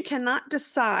patient cannot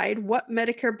decide what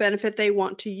Medicare benefit they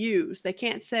want to use. They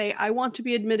can't say, I want to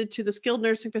be admitted to the skilled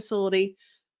nursing facility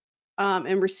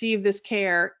and receive this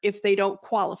care if they don't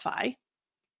qualify,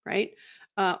 right?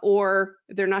 Or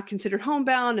they're not considered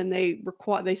homebound and they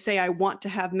say, I want to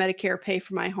have Medicare pay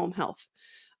for my home health.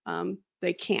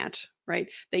 They can't, right?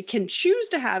 They can choose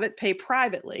to have it pay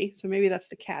privately. So maybe that's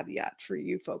the caveat for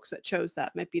you folks that chose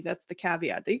that. Maybe that's the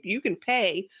caveat. You can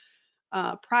pay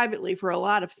privately for a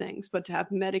lot of things, but to have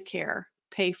Medicare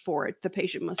pay for it, the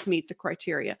patient must meet the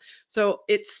criteria. So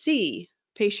it's C,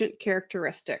 patient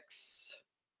characteristics.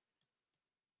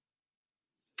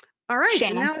 All right,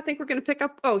 Shannon. and now I think we're going to pick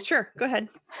up. Oh, sure, go ahead.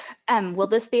 Will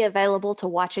this be available to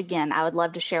watch again? I would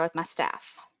love to share with my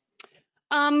staff.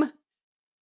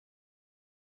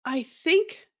 I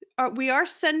think We are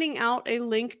sending out a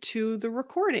link to the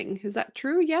recording. Is that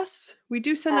true? Yes, we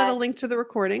do send out a link to the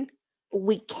recording.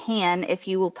 We can, if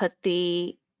you will put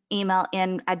the email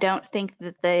in. I don't think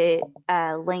that the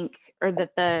link or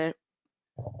that the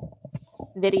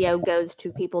video goes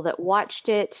to people that watched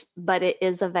it, but it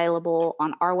is available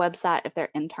on our website if they're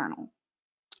internal.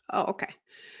 Oh, okay.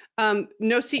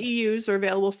 No CEUs are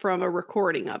available from a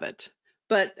recording of it,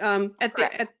 but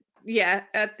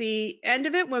at the end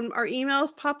of it, when our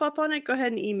emails pop up on it, go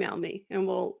ahead and email me, and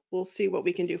we'll see what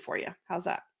we can do for you. How's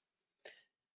that?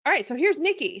 All right. So here's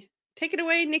Nikki. Take it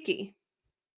away, Nikki.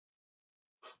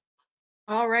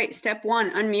 All right, step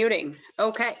one, unmuting.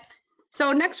 Okay.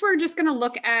 So next we're just going to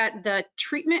look at the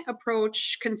treatment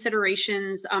approach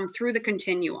considerations through the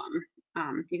continuum.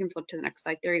 You can flip to the next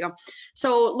slide. There you go.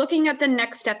 So looking at the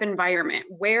next step environment,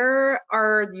 where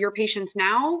are your patients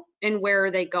now and where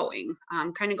are they going?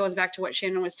 Kind of goes back to what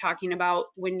Shannon was talking about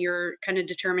when you're kind of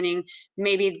determining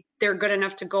maybe they're good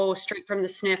enough to go straight from the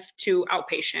SNF to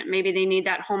outpatient. Maybe they need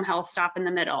that home health stop in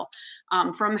the middle.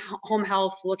 From home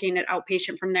health, looking at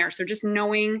outpatient from there. So just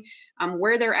knowing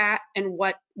where they're at and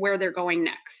where they're going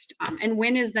next. And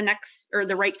when is the next or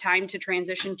the right time to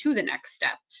transition to the next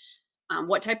step?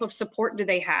 What type of support do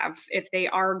they have? If they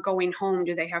are going home,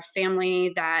 do they have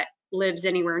family that lives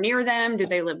anywhere near them? Do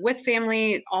they live with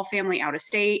family, all family out of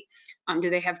state? Do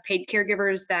they have paid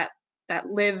caregivers that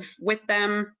live with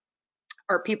them?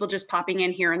 Are people just popping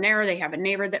in here and there? They have a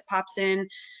neighbor that pops in.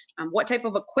 What type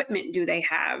of equipment do they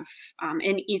have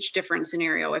in each different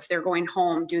scenario? If they're going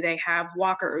home, do they have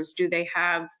walkers? Do they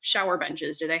have shower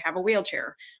benches? Do they have a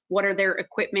wheelchair? What are their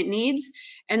equipment needs?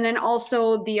 And then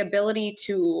also the ability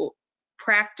to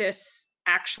practice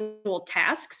actual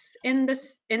tasks in the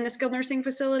skilled nursing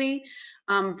facility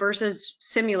versus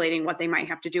simulating what they might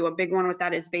have to do. A big one with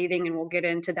that is bathing, and we'll get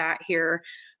into that here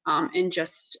in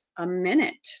just a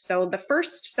minute. So the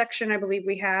first section I believe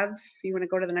we have, if you want to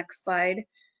go to the next slide,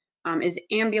 is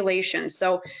ambulation.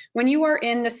 So when you are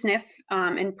in the SNF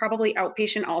and probably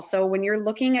outpatient also, when you're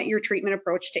looking at your treatment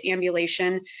approach to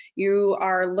ambulation, you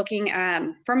are looking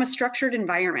from a structured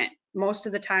environment. Most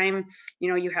of the time,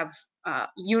 you have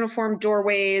uniform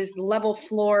doorways, level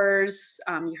floors,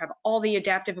 you have all the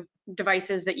adaptive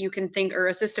devices that you can think, or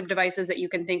assistive devices that you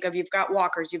can think of. You've got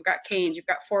walkers, you've got canes, you've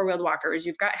got four-wheeled walkers,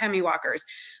 you've got hemi walkers,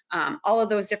 all of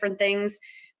those different things.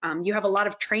 You have a lot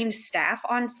of trained staff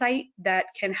on site that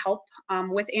can help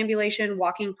with ambulation,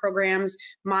 walking programs,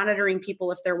 monitoring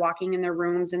people if they're walking in their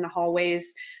rooms, in the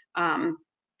hallways,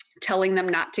 telling them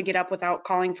not to get up without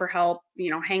calling for help,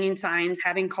 hanging signs,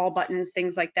 having call buttons,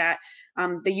 things like that.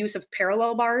 The use of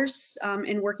parallel bars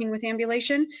in working with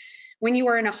ambulation. When you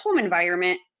are in a home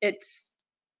environment, it's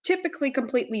typically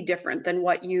completely different than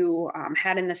what you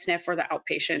had in the SNF or the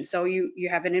outpatient. So you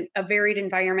have a varied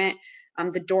environment.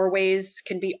 The doorways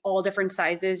can be all different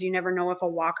sizes. You never know if a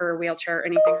walker or wheelchair or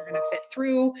anything are going to fit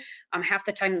through. Half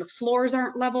the time the floors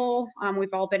aren't level.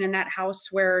 We've all been in that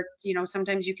house where,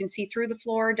 sometimes you can see through the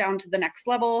floor down to the next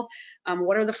level.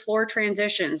 What are the floor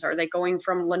transitions? Are they going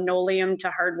from linoleum to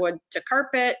hardwood to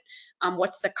carpet?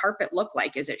 What's the carpet look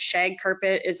like? Is it shag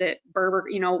carpet? Is it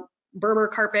Berber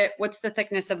carpet? What's the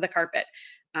thickness of the carpet?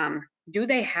 Do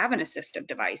they have an assistive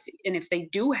device? And if they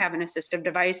do have an assistive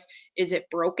device, is it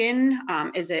broken?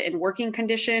 Is it in working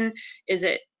condition? Is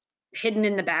it hidden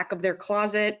in the back of their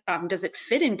closet? Does it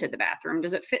fit into the bathroom?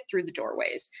 Does it fit through the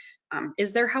doorways?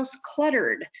 Is their house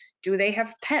cluttered? Do they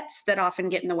have pets that often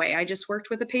get in the way? I just worked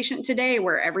with a patient today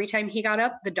where every time he got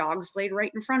up, the dogs laid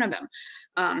right in front of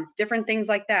him. Different things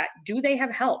like that. Do they have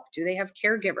help? Do they have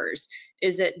caregivers?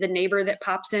 Is it the neighbor that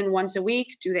pops in once a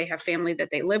week? Do they have family that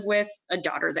they live with? A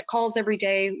daughter that calls every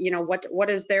day? What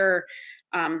is their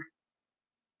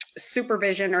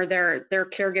supervision or their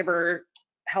caregiver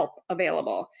help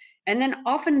available? And then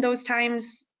often those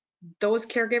times, those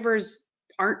caregivers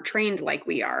aren't trained like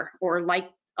we are, or like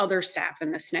other staff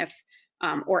in the SNF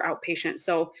or outpatient.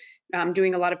 So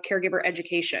doing a lot of caregiver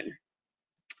education.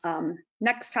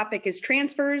 Next topic is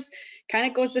transfers. Kind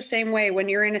of goes the same way. When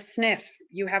you're in a SNF,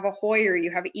 you have a Hoyer,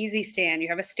 you have an easy stand, you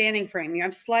have a standing frame, you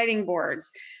have sliding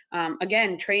boards.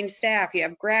 Again, trained staff, you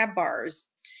have grab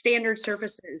bars, standard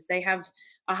surfaces. They have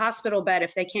a hospital bed.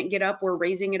 If they can't get up, we're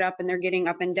raising it up and they're getting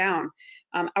up and down.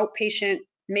 Outpatient,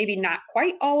 maybe not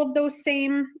quite all of those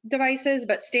same devices,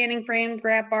 but standing frame,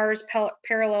 grab bars,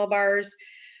 parallel bars.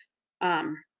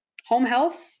 Home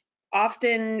health,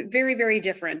 often very, very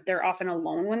different. They're often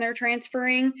alone when they're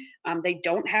transferring. They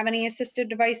don't have any assistive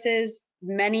devices,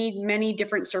 many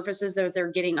different surfaces that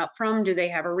they're getting up from. Do they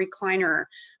have a recliner?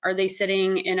 Are they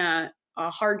sitting in a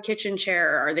hard kitchen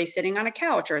chair? Are they sitting on a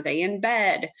couch? Are they in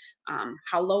bed?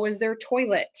 How low is their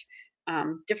toilet?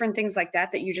 different things like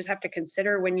that that you just have to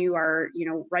consider when you are,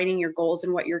 writing your goals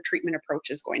and what your treatment approach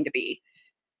is going to be.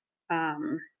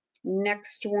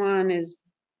 Next one is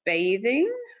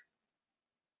bathing.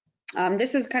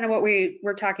 This is kind of what we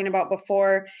were talking about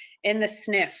before in the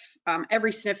sniff.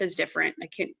 Every sniff is different. I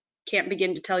can't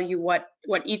begin to tell you what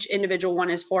each individual one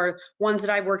is for. Ones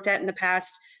that I've worked at in the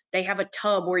past, they have a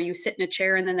tub where you sit in a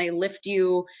chair and then they lift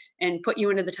you and put you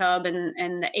into the tub,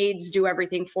 and the aides do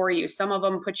everything for you. Some of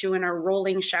them put you in a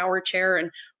rolling shower chair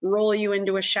and roll you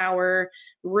into a shower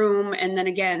room, and then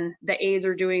again, the aides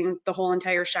are doing the whole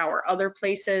entire shower. Other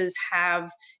places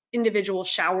have individual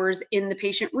showers in the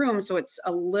patient room, so it's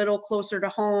a little closer to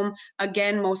home.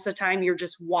 Again, most of the time you're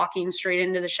just walking straight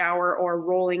into the shower or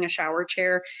rolling a shower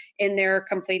chair in there,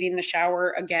 completing the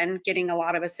shower, again, getting a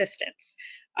lot of assistance.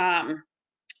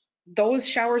 Those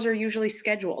showers are usually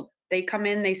scheduled. They come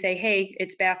in, they say, hey,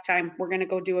 it's bath time, we're gonna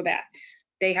go do a bath.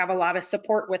 They have a lot of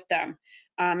support with them.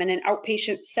 In an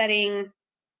outpatient setting,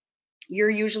 you're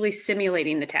usually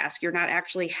simulating the task. You're not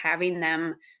actually having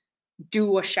them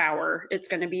do a shower. It's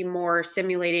going to be more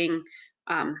simulating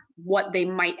what they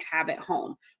might have at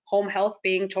home. Home health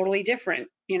being totally different.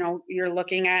 You're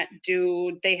looking at,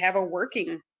 do they have a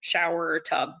working shower or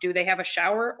tub? Do they have a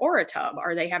shower or a tub?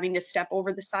 Are they having to step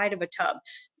over the side of a tub?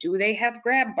 Do they have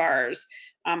grab bars?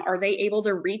 Are they able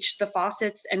to reach the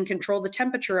faucets and control the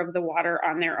temperature of the water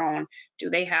on their own? Do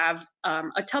they have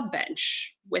a tub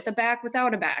bench with a back,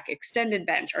 without a back, extended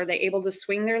bench? Are they able to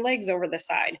swing their legs over the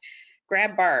side?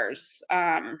 Grab bars,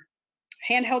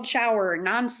 handheld shower,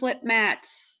 non-slip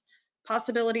mats.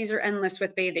 Possibilities are endless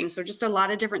with bathing. So just a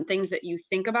lot of different things that you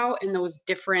think about in those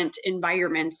different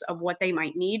environments of what they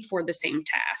might need for the same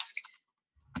task.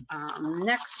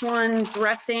 Next one,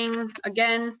 dressing.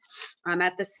 Again,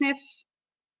 at the SNF,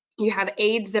 you have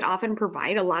aides that often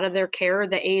provide a lot of their care.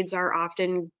 The aides are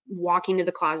often walking to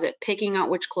the closet, picking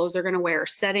out which clothes they're going to wear,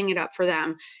 setting it up for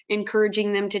them,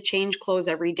 encouraging them to change clothes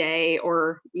every day,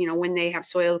 or when they have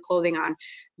soiled clothing on.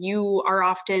 You are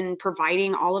often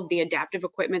providing all of the adaptive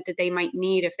equipment that they might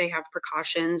need if they have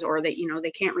precautions or that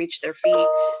they can't reach their feet.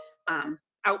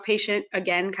 Outpatient,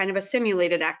 again, kind of a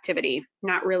simulated activity,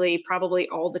 not really probably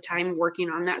all the time working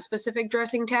on that specific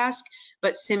dressing task,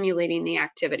 but simulating the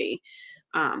activity.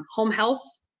 Home health,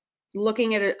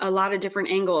 looking at a lot of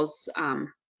different angles.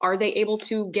 Are they able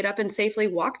to get up and safely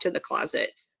walk to the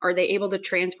closet? Are they able to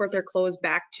transport their clothes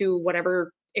back to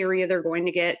whatever area they're going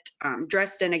to get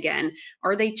dressed in again?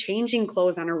 Are they changing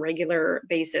clothes on a regular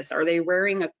basis? Are they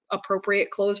wearing appropriate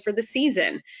clothes for the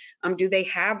season? Do they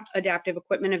have adaptive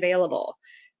equipment available?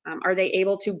 Are they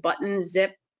able to button,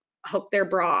 zip, hook their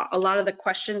bra? A lot of the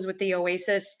questions with the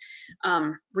OASIS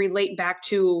relate back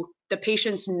to the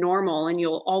patient's normal, and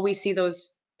you'll always see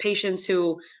those patients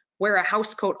who wear a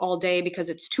house coat all day because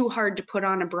it's too hard to put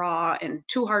on a bra and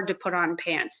too hard to put on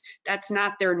pants. That's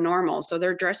not their normal. So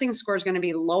their dressing score is going to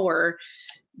be lower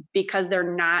because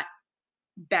they're not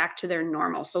back to their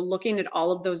normal. So looking at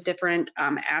all of those different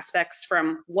aspects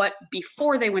from what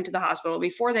before they went to the hospital,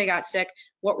 before they got sick,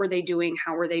 what were they doing?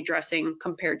 How were they dressing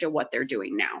compared to what they're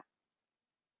doing now?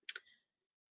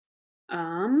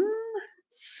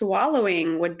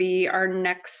 Swallowing would be our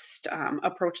next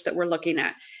approach that we're looking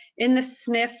at. In the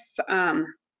SNF,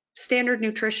 standard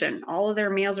nutrition, all of their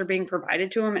meals are being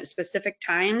provided to them at specific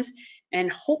times, and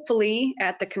hopefully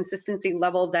at the consistency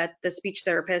level that the speech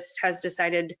therapist has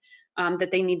decided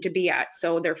that they need to be at.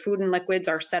 So their food and liquids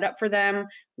are set up for them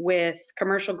with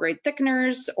commercial grade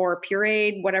thickeners or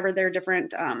pureed, whatever their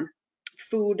different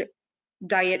food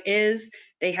diet is.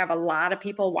 They have a lot of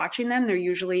people watching them. They're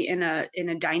usually in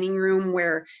a dining room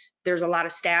where there's a lot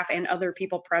of staff and other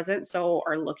people present, so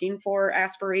are looking for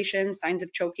aspiration, signs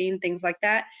of choking, things like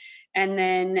that. And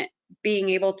then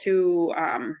being able to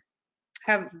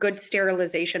have good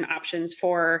sterilization options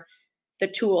for the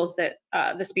tools that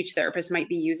the speech therapist might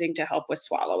be using to help with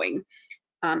swallowing.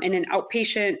 In an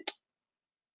outpatient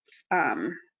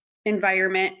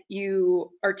environment,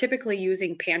 you are typically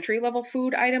using pantry level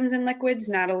food items and liquids,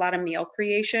 not a lot of meal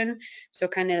creation. So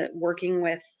kind of working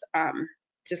with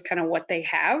just kind of what they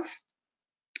have.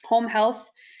 Home health,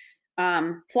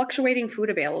 fluctuating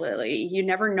food availability. You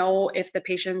never know if the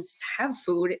patients have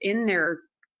food in their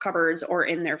cupboards or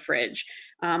in their fridge.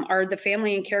 Are the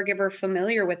family and caregiver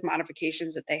familiar with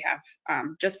modifications that they have?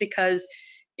 Just because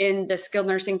in the skilled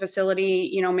nursing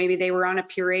facility, maybe they were on a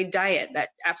pureed diet, that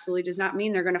absolutely does not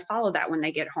mean they're going to follow that when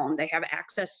they get home. They have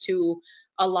access to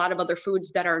a lot of other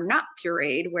foods that are not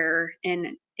pureed, where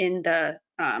in the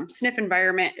SNF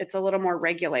environment, it's a little more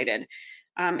regulated.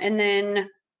 And then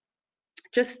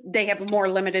just they have more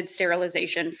limited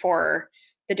sterilization for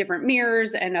the different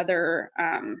mirrors and other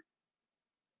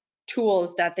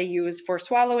tools that they use for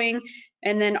swallowing.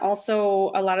 And then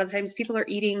also a lot of times people are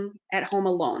eating at home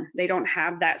alone. They don't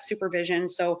have that supervision.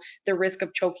 So the risk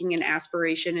of choking and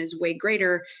aspiration is way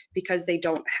greater because they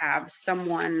don't have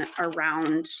someone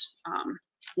around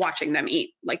watching them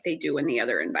eat like they do in the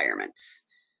other environments.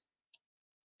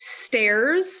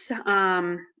 Stairs,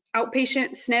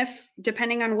 outpatient sniff,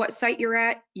 depending on what site you're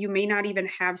at, you may not even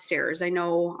have stairs. I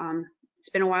know it's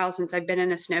been a while since I've been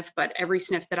in a sniff, but every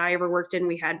sniff that I ever worked in,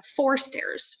 we had 4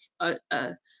 stairs,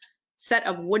 a set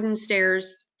of wooden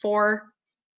stairs, 4,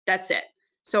 that's it.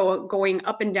 So going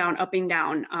up and down,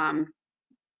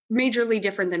 majorly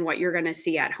different than what you're gonna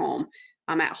see at home.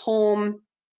 At home,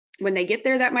 when they get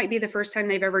there, that might be the first time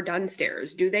they've ever done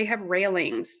stairs. Do they have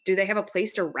railings? Do they have a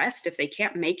place to rest if they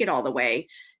can't make it all the way?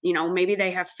 You know, maybe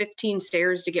they have 15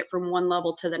 stairs to get from one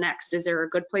level to the next. Is there a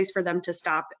good place for them to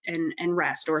stop and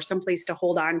rest, or some place to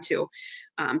hold on to?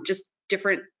 Just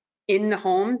different in the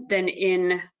home than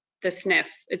in the SNF.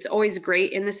 It's always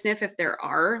great in the SNF if there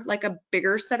are like a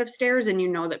bigger set of stairs and you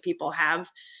know that people have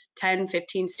 10,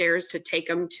 15 stairs to take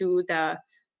them to the,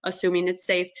 assuming it's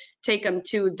safe, take them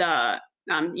to the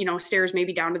you know, stairs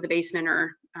maybe down to the basement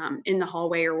or in the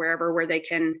hallway or wherever, where they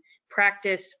can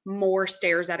practice more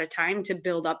stairs at a time to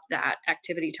build up that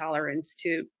activity tolerance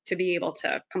to be able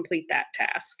to complete that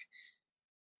task.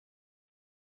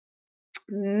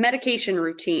 Medication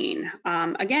routine.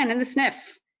 Again, in the SNF,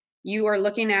 you are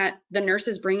looking at the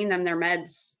nurses bringing them their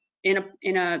meds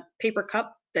in a paper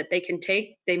cup that they can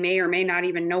take. They may or may not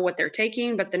even know what they're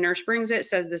taking, but the nurse brings it,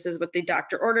 says this is what the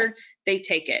doctor ordered, they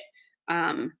take it.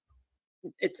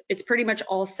 It's pretty much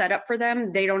all set up for them.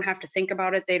 They don't have to think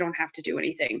about it. They don't have to do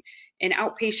anything. In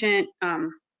outpatient,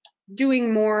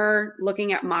 doing more,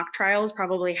 looking at mock trials,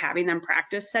 probably having them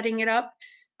practice setting it up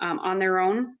on their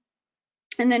own.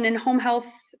 And then in home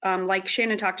health, like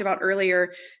Shannon talked about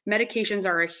earlier, medications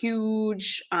are a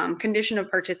huge condition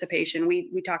of participation.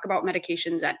 We talk about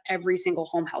medications at every single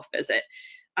home health visit.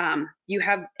 You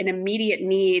have an immediate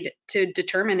need to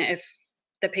determine if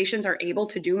the patients are able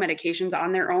to do medications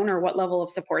on their own or what level of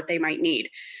support they might need.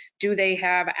 Do they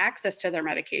have access to their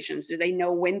medications? Do they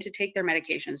know when to take their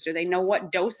medications? Do they know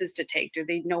what doses to take? Do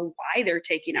they know why they're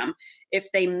taking them?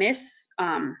 If they miss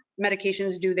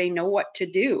medications, do they know what to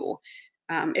do?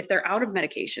 If they're out of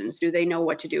medications, do they know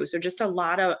what to do? So just a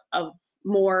lot of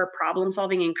more problem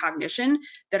solving and cognition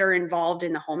that are involved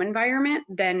in the home environment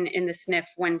than in the SNF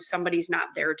when somebody's not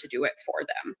there to do it for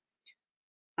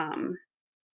them.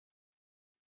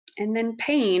 And then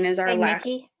pain is our Hey, last.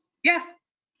 Nikki. Yeah.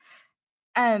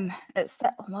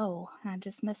 Whoa, I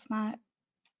just missed my,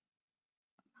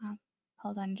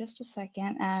 hold on just a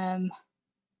second.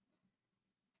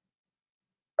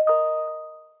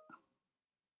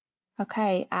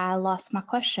 Okay, I lost my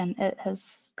question. It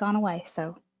has gone away,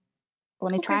 so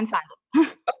let me try and find it.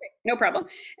 Okay, no problem.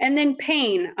 And then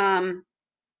pain.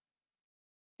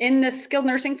 In the skilled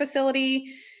nursing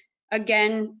facility,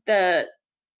 again, the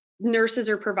nurses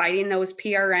are providing those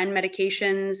PRN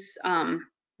medications,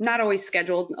 not always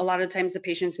scheduled. A lot of times the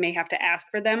patients may have to ask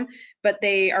for them, but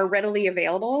they are readily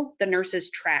available. The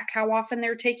nurses track how often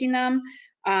they're taking them.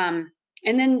 And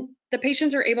then the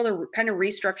patients are able to kind of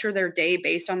restructure their day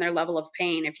based on their level of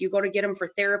pain. If you go to get them for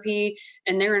therapy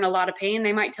and they're in a lot of pain,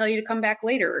 they might tell you to come back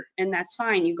later, and that's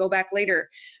fine. You go back later.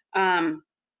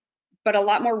 But a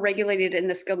lot more regulated in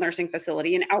the skilled nursing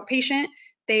facility. In outpatient,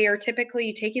 they are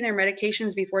typically taking their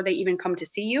medications before they even come to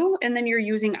see you, and then you're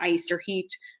using ice or heat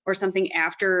or something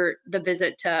after the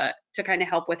visit to kind of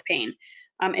help with pain.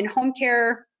 In home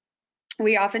care,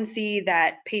 we often see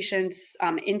that patients'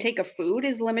 intake of food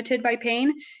is limited by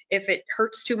pain. If it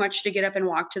hurts too much to get up and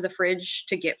walk to the fridge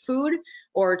to get food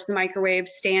or to the microwave,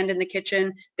 stand in the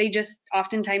kitchen, they just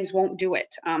oftentimes won't do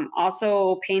it.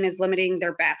 Also, pain is limiting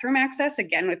their bathroom access.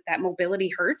 Again, if that mobility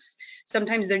hurts,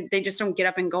 sometimes they just don't get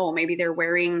up and go. Maybe they're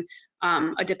wearing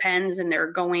a Depends and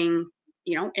they're going,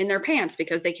 you know, in their pants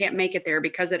because they can't make it there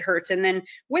because it hurts. And then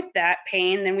with that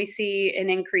pain, then we see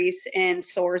an increase in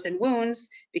sores and wounds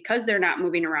because they're not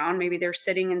moving around. Maybe they're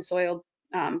sitting in soiled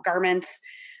garments.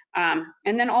 And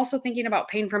then also thinking about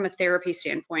pain from a therapy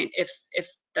standpoint. If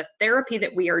the therapy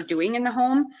that we are doing in the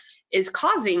home is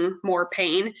causing more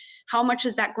pain, how much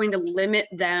is that going to limit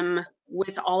them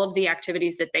with all of the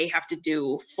activities that they have to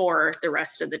do for the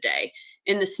rest of the day?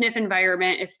 In the SNF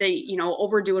environment, if they, you know,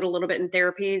 overdo it a little bit in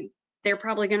therapy, they're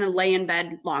probably going to lay in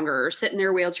bed longer or sit in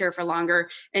their wheelchair for longer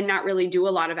and not really do a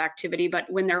lot of activity. But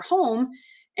when they're home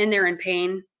and they're in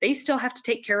pain, they still have to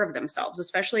take care of themselves,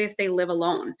 especially if they live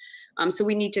alone. So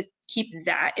we need to keep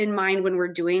that in mind when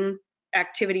we're doing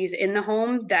activities in the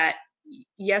home, that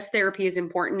yes, therapy is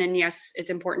important, and yes,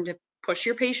 it's important to push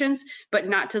your patients, but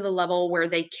not to the level where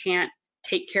they can't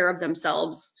take care of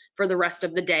themselves for the rest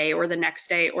of the day or the next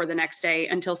day or the next day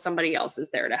until somebody else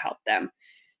is there to help them.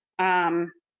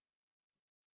 And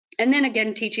then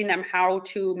again, teaching them how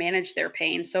to manage their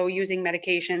pain. So using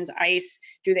medications, ice,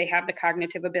 do they have the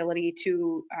cognitive ability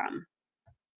to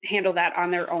handle that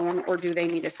on their own, or do they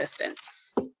need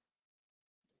assistance?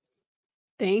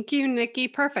 Thank you, Nikki.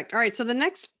 Perfect. All right, so the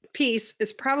next piece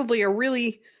is probably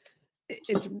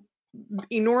it's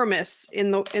enormous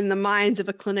in the minds of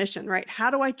a clinician, right? How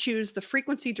do I choose the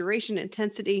frequency, duration,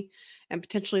 intensity, and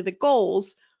potentially the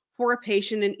goals for a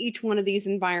patient in each one of these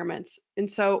environments?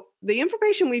 And so the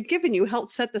information we've given you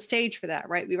helps set the stage for that,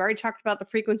 right? We've already talked about the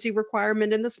frequency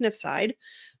requirement in the SNF side.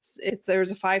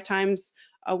 There's a 5 times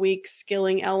a week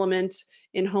skilling element.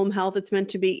 In home health, it's meant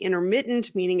to be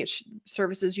intermittent, meaning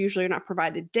services usually are not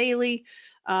provided daily.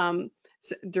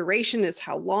 So duration is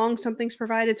how long something's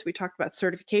provided. So we talked about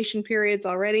certification periods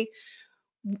already.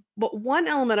 But one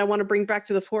element I want to bring back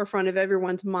to the forefront of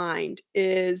everyone's mind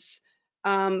is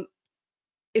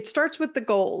it starts with the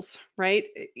goals, right?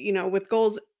 You know, with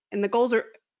goals, and the goals are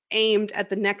aimed at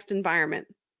the next environment.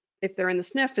 If they're in the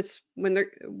SNF, it's when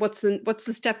they're what's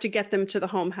the step to get them to the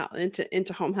home health,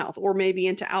 into home health, or maybe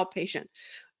into outpatient.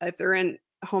 If they're in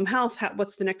home health,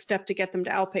 what's the next step to get them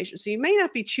to outpatient? So you may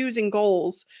not be choosing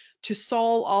goals to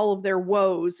solve all of their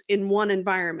woes in one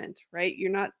environment, right?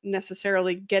 You're not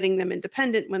necessarily getting them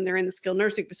independent when they're in the skilled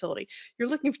nursing facility. You're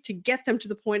looking to get them to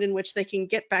the point in which they can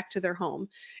get back to their home.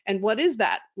 And what is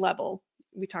that level?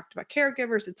 We talked about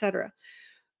caregivers, et cetera.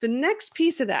 The next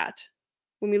piece of that,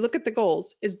 when we look at the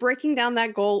goals, is breaking down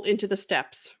that goal into the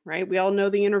steps, right? We all know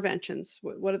the interventions.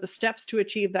 What are the steps to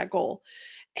achieve that goal?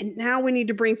 And now we need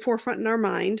to bring forefront in our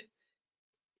mind,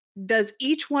 does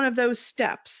each one of those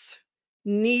steps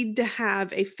need to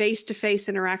have a face-to-face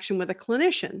interaction with a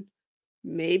clinician?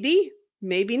 Maybe,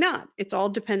 maybe not. It's all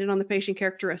dependent on the patient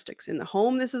characteristics. In the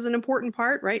home, this is an important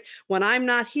part, right? When I'm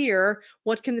not here,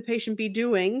 what can the patient be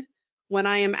doing when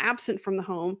I am absent from the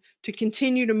home to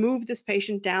continue to move this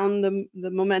patient down the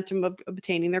momentum of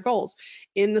obtaining their goals?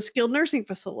 In the skilled nursing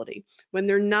facility, when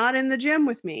they're not in the gym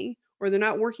with me, or they're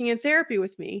not working in therapy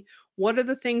with me, what are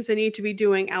the things they need to be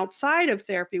doing outside of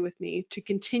therapy with me to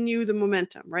continue the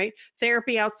momentum, right?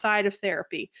 Therapy outside of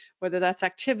therapy, whether that's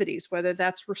activities, whether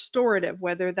that's restorative,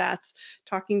 whether that's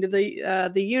talking to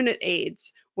the unit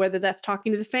aides, whether that's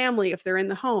talking to the family if they're in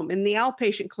the home. In the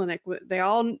outpatient clinic, they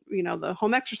all, you know, the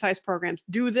home exercise programs,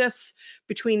 do this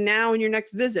between now and your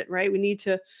next visit, right? We need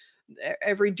to,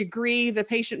 every degree the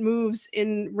patient moves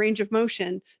in range of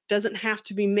motion doesn't have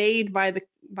to be made by the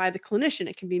clinician.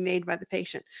 It can be made by the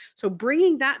patient. So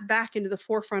bringing that back into the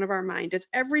forefront of our mind, does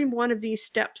every one of these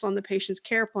steps on the patient's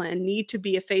care plan need to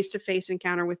be a face-to-face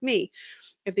encounter with me?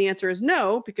 If the answer is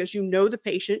no, because you know the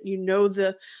patient, you know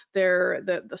the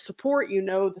support, you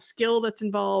know the skill that's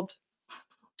involved,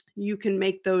 you can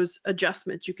make those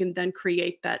adjustments. You can then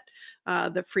create that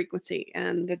the frequency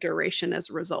and the duration as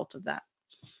a result of that.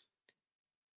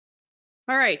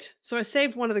 All right, so I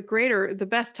saved one of the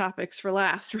best topics for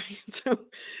last, right? So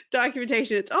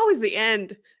documentation, it's always the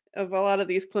end of a lot of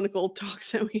these clinical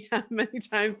talks that we have many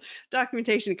times.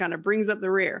 Documentation kind of brings up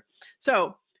the rear.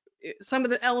 So some of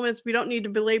the elements, we don't need to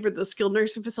belabor the skilled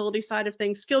nursing facility side of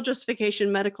things. Skill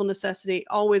justification, medical necessity,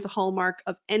 always a hallmark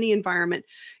of any environment.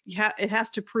 It has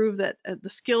to prove that the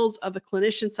skills of a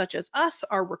clinician such as us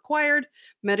are required.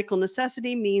 Medical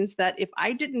necessity means that if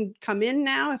I didn't come in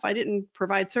now, if I didn't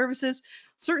provide services,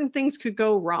 certain things could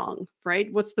go wrong,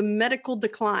 right? What's the medical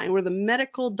decline? What are the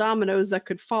medical dominoes that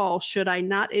could fall should I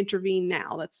not intervene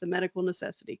now? That's the medical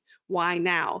necessity. Why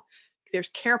now? There's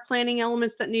care planning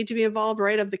elements that need to be involved,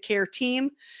 right, of the care team.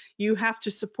 You have to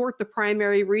support the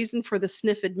primary reason for the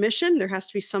SNF admission. There has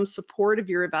to be some support of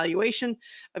your evaluation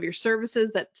of your services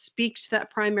that speak to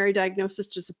that primary diagnosis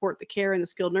to support the care in the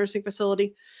skilled nursing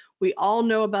facility. We all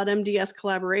know about MDS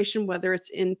collaboration, whether it's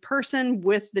in person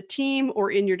with the team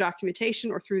or in your documentation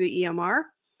or through the EMR.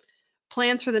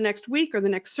 Plans for the next week or the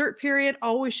next CERT period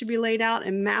always should be laid out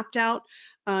and mapped out.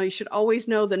 You should always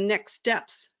know the next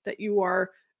steps that you are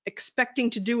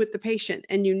expecting to do with the patient,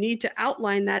 and you need to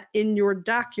outline that in your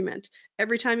document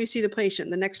every time you see the patient.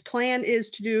 The next plan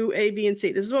is to do A, B, and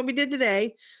C. This is what we did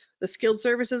today. The skilled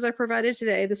services I provided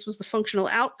today. This was the functional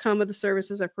outcome of the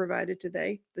services I provided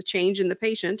today, the change in the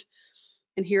patient.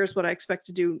 And here's what I expect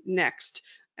to do next.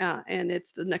 And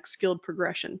it's the next skilled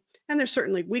progression. And there's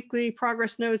certainly weekly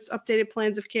progress notes, updated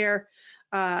plans of care,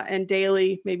 and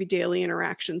maybe daily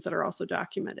interactions that are also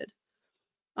documented.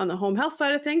 On the home health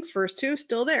side of things, first two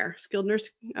still there,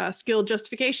 skilled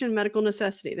justification, medical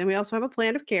necessity. Then we also have a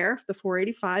plan of care, the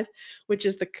 485, which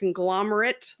is the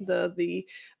conglomerate, the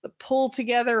pull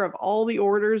together of all the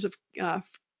orders of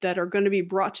that are going to be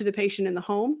brought to the patient in the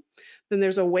home. Then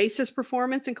there's OASIS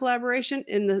performance and collaboration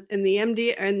in the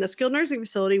MD and the skilled nursing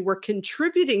facility. We're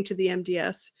contributing to the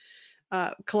MDS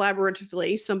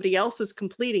collaboratively. Somebody else is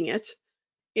completing it.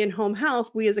 In home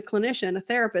health, we as a clinician, a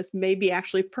therapist, may be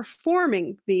actually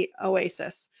performing the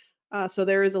OASIS. So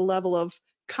there is a level of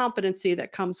competency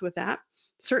that comes with that.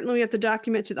 Certainly we have to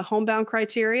document to the homebound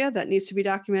criteria. That needs to be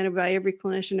documented by every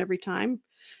clinician every time,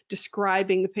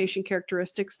 describing the patient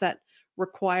characteristics that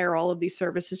require all of these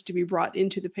services to be brought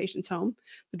into the patient's home.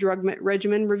 The drug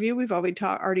regimen review we've already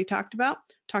talked about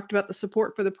the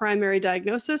support for the primary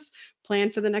diagnosis, plan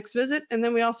for the next visit, and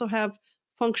then we also have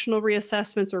functional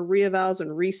reassessments or reevals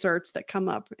and recerts that come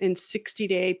up in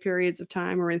 60-day periods of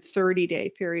time or in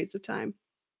 30-day periods of time.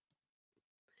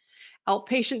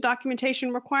 Outpatient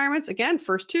documentation requirements, again,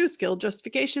 first two, skilled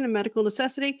justification and medical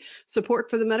necessity, support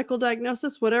for the medical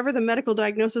diagnosis, whatever the medical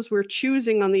diagnosis we're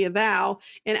choosing on the eval.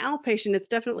 In outpatient, it's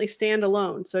definitely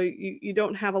standalone. So you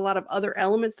don't have a lot of other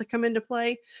elements that come into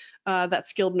play that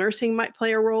skilled nursing might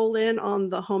play a role in on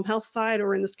the home health side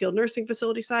or in the skilled nursing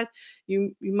facility side.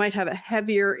 You might have a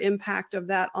heavier impact of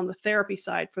that on the therapy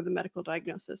side for the medical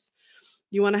diagnosis.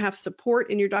 You want to have support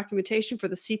in your documentation for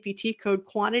the CPT code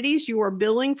quantities you are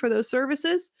billing for those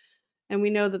services. And we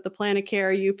know that the plan of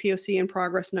care, UPOC, and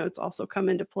progress notes also come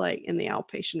into play in the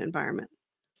outpatient environment.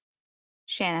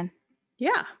 Shannon.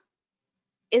 Yeah.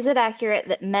 Is it accurate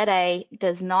that Med-A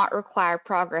does not require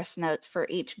progress notes for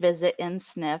each visit in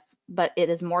SNF, but it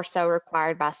is more so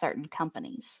required by certain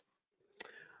companies?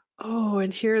 Oh,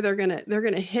 and here they're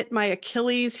gonna hit my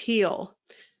Achilles heel.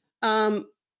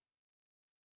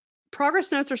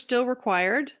 Progress notes are still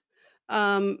required.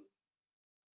 The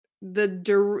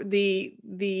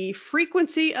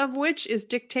frequency of which is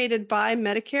dictated by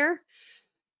Medicare.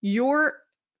 Your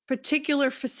particular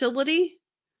facility,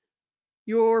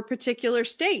 your particular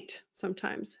state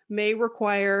sometimes may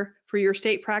require, for your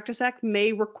State Practice Act,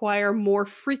 may require more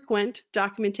frequent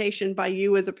documentation by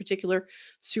you as a particular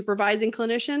supervising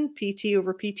clinician, PT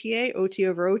over PTA, OT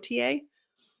over OTA.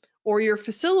 Or your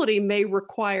facility may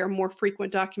require more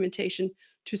frequent documentation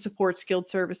to support skilled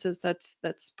services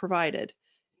that's provided.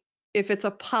 If it's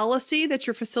a policy that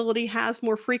your facility has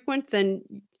more frequent, then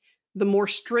the more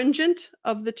stringent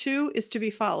of the two is to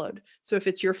be followed. So if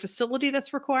it's your facility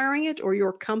that's requiring it or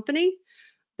your company,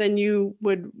 then you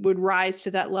would rise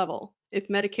to that level. If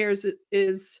Medicare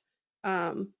is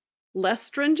less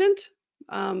stringent,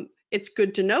 it's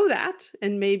good to know that,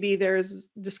 and maybe there's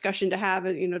discussion to have,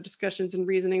 discussions and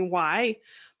reasoning why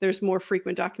there's more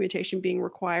frequent documentation being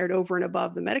required over and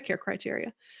above the Medicare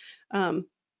criteria.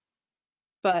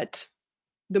 But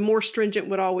the more stringent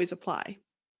would always apply.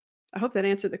 I hope that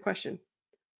answered the question.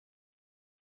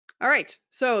 All right,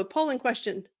 so polling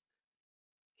question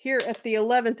here at the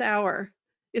 11th hour.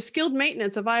 Is skilled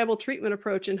maintenance a viable treatment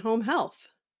approach in home health?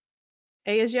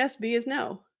 A is yes, B is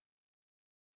no.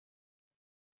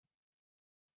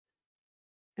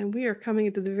 And we are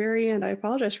coming to the very end. I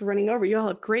apologize for running over. You all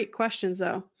have great questions,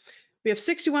 though. We have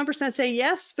 61% say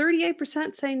yes,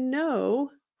 38% say no.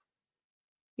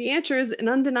 The answer is an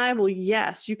undeniable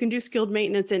yes. You can do skilled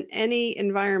maintenance in any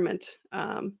environment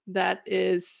that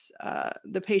is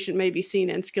the patient may be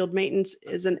seen in. Skilled maintenance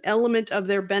is an element of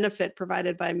their benefit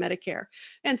provided by Medicare,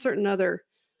 and certain other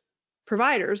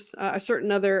providers,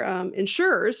 certain other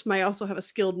insurers might also have a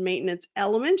skilled maintenance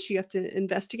element. You have to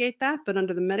investigate that, but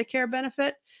under the Medicare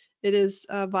benefit, it is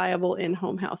viable in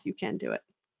home health. You can do it.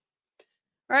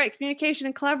 All right, communication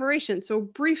and collaboration. So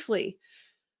briefly,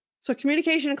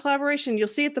 communication and collaboration, you'll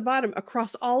see at the bottom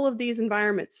across all of these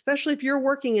environments, especially if you're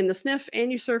working in the SNF and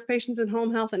you serve patients in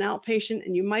home health and outpatient,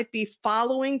 and you might be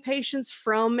following patients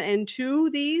from and to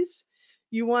these,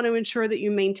 you want to ensure that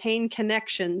you maintain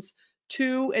connections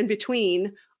to and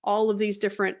between all of these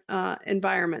different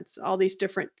environments, all these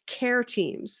different care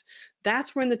teams.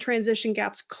 That's when the transition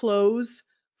gaps close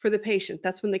for the patient.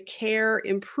 That's when the care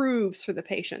improves for the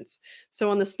patients. So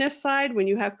on the SNF side, when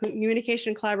you have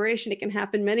communication and collaboration, it can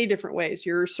happen many different ways.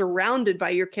 You're surrounded by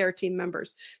your care team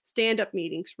members, stand-up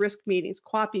meetings, risk meetings,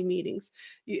 QAPI meetings.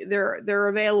 They're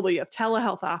available. You have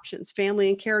telehealth options. Family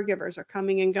and caregivers are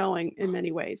coming and going in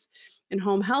many ways. In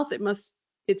home health,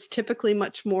 it's typically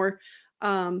much more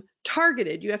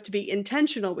targeted. You have to be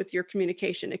intentional with your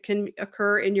communication. It can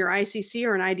occur in your ICC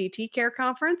or an IDT care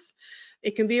conference.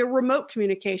 It can be a remote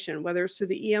communication, whether it's through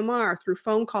the EMR, through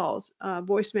phone calls,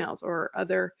 voicemails, or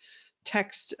other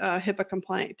text, HIPAA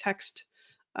compliant text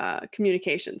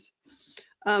communications.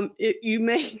 You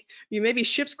may be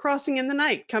ships crossing in the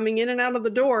night, coming in and out of the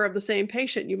door of the same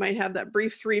patient. You might have that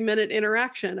brief 3-minute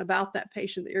interaction about that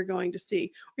patient that you're going to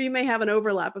see, or you may have an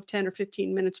overlap of 10 or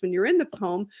 15 minutes when you're in the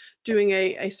home doing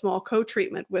a small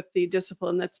co-treatment with the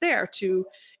discipline that's there to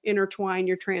intertwine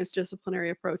your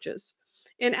transdisciplinary approaches.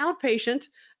 In outpatient,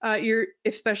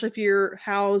 especially if you're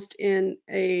housed in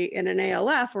an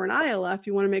ALF or an ILF,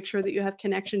 you want to make sure that you have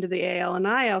connection to the AL and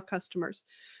IL customers.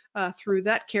 Through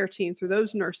that care team, through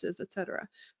those nurses, et cetera.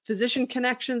 Physician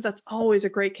connections, that's always a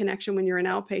great connection when you're an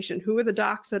outpatient. Who are the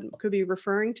docs that could be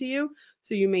referring to you?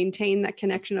 So you maintain that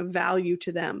connection of value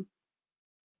to them.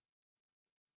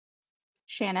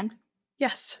 Shannon,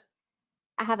 Yes.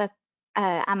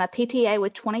 I'm a PTA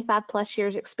with 25 plus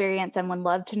years experience and would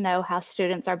love to know how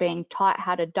students are being taught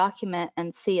how to document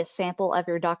and see a sample of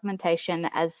your documentation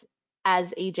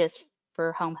as Aegis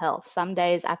for home health. Some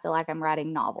days I feel like I'm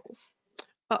writing novels.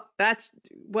 Oh,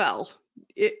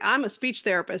 I'm a speech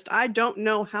therapist. I don't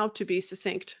know how to be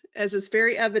succinct, as is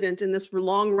very evident in this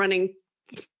long-running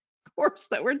course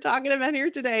that we're talking about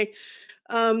here today.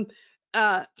 But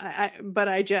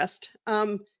I jest.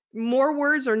 More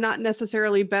words are not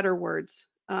necessarily better words.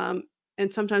 And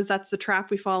sometimes that's the trap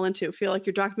we fall into. Feel like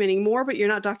you're documenting more, but you're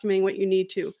not documenting what you need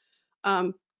to.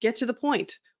 Get to the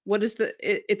point.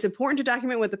 It's important to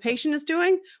document what the patient is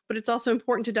doing, but it's also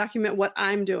important to document what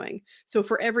I'm doing. So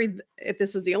if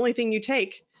this is the only thing you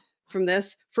take from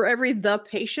this, for every the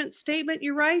patient statement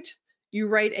you write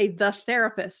a the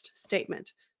therapist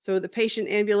statement. So the patient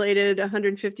ambulated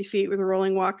 150 feet with a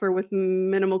rolling walker with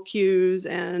minimal cues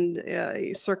and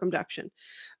circumduction.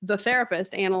 The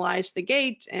therapist analyzed the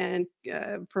gait and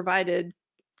provided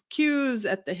cues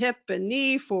at the hip and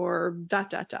knee for ...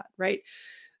 right?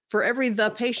 For every the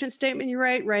patient statement you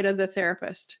write a the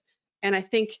therapist. And I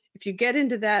think if you get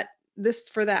into that,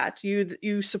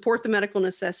 you support the medical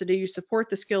necessity, you support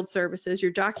the skilled services,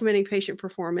 you're documenting patient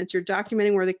performance, you're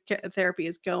documenting where the therapy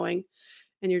is going,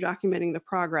 and you're documenting the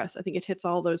progress. I think it hits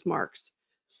all those marks.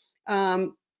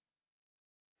 How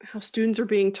students are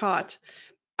being taught.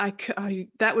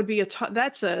 That would be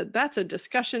that's a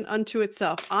discussion unto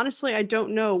itself. Honestly, I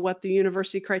don't know what the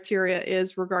university criteria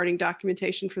is regarding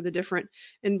documentation for the different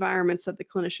environments that the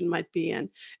clinician might be in.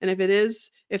 And if it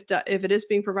is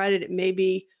being provided, it may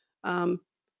be an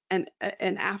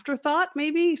afterthought,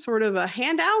 maybe sort of a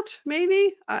handout,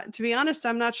 maybe. To be honest,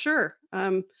 I'm not sure.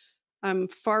 I'm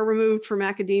far removed from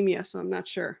academia, so I'm not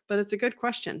sure, but it's a good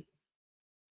question.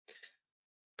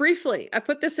 Briefly, I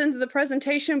put this into the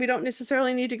presentation. We don't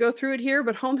necessarily need to go through it here,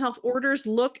 but home health orders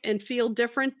look and feel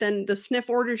different than the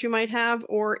SNF orders you might have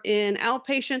or in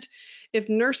outpatient. If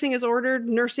nursing is ordered,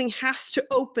 nursing has to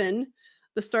open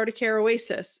the start of care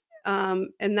oasis,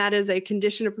 and that is a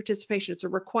condition of participation. It's a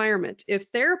requirement. If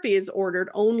therapy is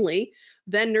ordered only,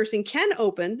 then nursing can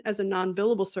open as a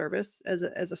non-billable service, as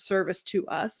a service to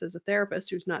us, as a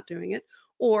therapist who's not doing it,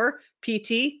 or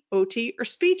PT, OT, or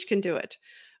speech can do it.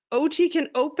 OT can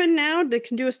open now, they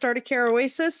can do a start of care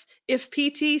oasis if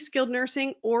PT, skilled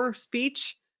nursing, or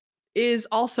speech is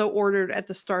also ordered at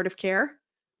the start of care.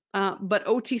 But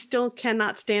OT still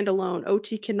cannot stand alone.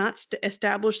 OT cannot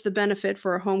establish the benefit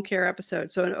for a home care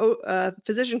episode. So a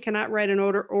physician cannot write an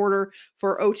order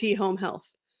for OT home health,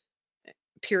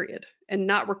 period, and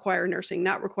not require nursing,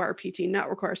 not require PT, not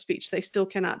require speech. They still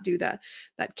cannot do that.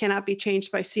 That cannot be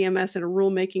changed by CMS in a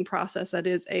rulemaking process. That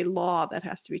is a law that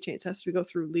has to be changed. It has to go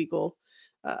through legal,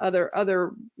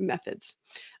 other methods.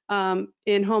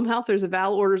 In home health, there's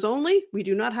eval orders only. We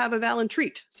do not have eval and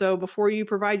treat. So before you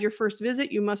provide your first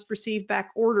visit, you must receive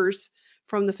back orders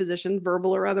from the physician,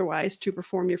 verbal or otherwise, to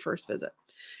perform your first visit.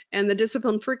 And the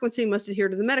discipline frequency must adhere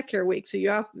to the Medicare week. So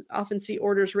you often see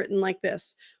orders written like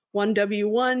this: 1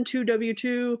 W1, 2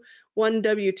 W2, 1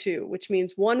 W2, which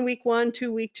means 1 week 1,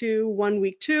 2 week 2, 1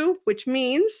 week 2, which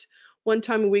means 1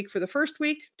 time a week for the first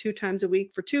week, 2 times a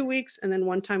week for 2 weeks, and then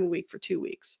 1 time a week for 2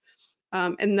 weeks.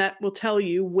 And that will tell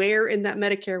you where in that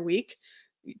Medicare week,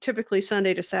 typically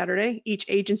Sunday to Saturday. Each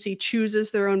agency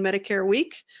chooses their own Medicare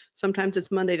week. Sometimes it's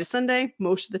Monday to Sunday.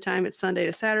 Most of the time it's Sunday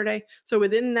to Saturday. So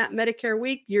within that Medicare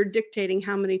week, you're dictating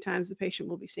how many times the patient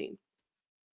will be seen.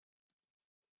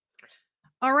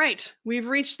 All right, we've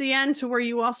reached the end to where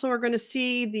you also are going to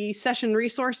see the session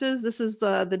resources. This is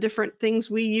the different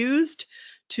things we used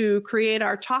to create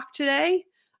our talk today.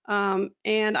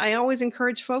 And I always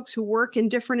encourage folks who work in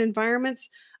different environments,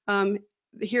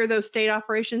 here are those state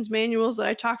operations manuals that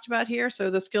I talked about here. So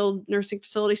the skilled nursing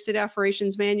facility state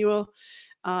operations manual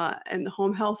and the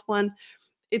home health one.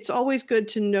 It's always good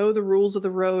to know the rules of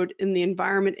the road in the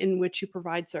environment in which you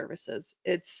provide services.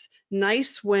 It's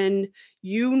nice when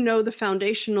you know the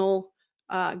foundational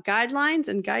guidelines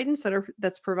and guidance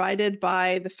that's provided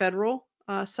by the federal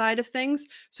side of things.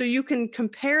 So you can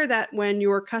compare that when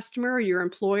your customer or your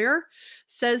employer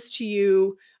says to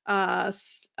you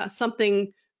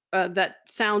something that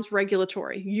sounds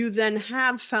regulatory. You then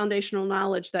have foundational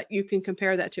knowledge that you can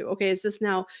compare that to. Okay, is this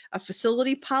now a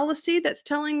facility policy that's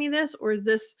telling me this, or is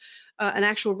this an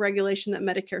actual regulation that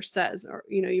Medicare says? Or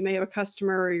you may have a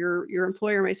customer or your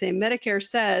employer may say Medicare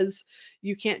says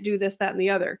you can't do this, that, and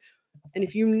the other. And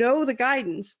if you know the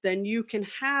guidance, then you can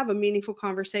have a meaningful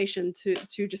conversation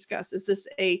to discuss, is this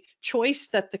a choice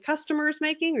that the customer is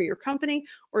making or your company,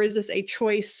 or is this a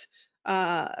choice,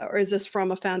 or is this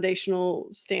from a foundational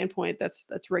standpoint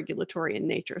that's regulatory in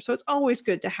nature? So it's always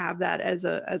good to have that as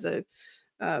a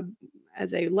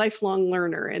lifelong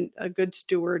learner and a good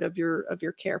steward of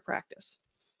your care practice.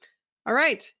 All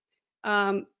right.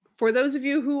 For those of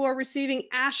you who are receiving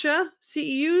ASHA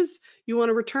CEUs, you want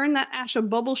to return that ASHA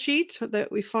bubble sheet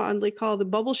that we fondly call the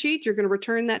bubble sheet. You're going to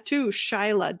return that to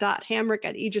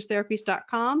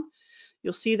shyla.hamrick@aegistherapies.com.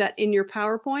 You'll see that in your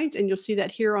PowerPoint, and you'll see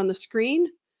that here on the screen.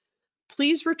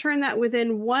 Please return that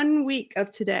within 1 week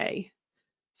of today.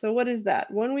 So what is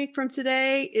that? 1 week from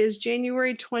today is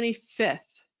January 25th.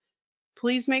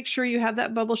 Please make sure you have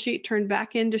that bubble sheet turned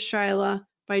back into Shyla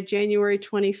by January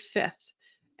 25th.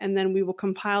 And then we will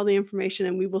compile the information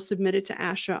and we will submit it to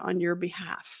ASHA on your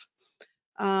behalf.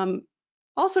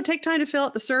 Also take time to fill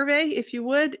out the survey if you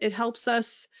would. It helps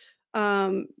us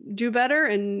do better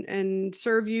and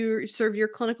serve your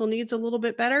clinical needs a little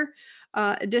bit better.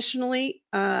 Additionally,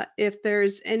 if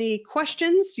there's any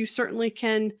questions, you certainly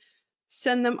can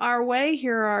send them our way.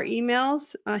 Here are our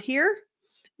emails here.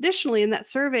 Additionally, in that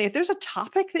survey, if there's a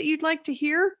topic that you'd like to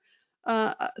hear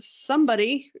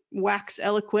somebody wax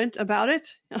eloquent about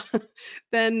it,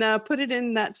 then put it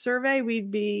in that survey.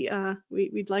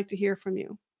 We'd like to hear from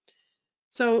you.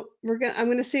 So I'm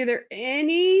gonna see, are there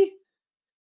any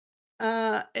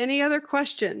other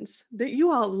questions?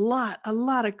 You all a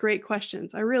lot of great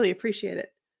questions. I really appreciate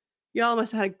it. You all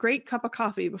must have had a great cup of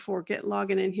coffee before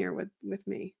logging in here with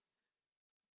me.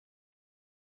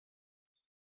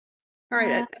 All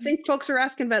right, I think folks are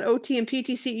asking about OT and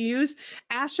PT CEUs.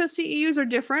 ASHA CEUs are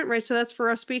different, right? So that's for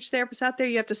our speech therapists out there.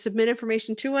 You have to submit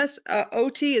information to us.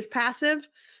 OT is passive.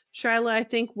 Shyla, I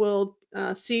think, will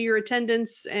see your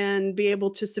attendance and be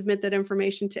able to submit that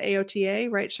information to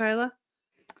AOTA, right, Shyla?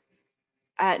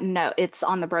 No, it's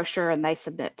on the brochure and they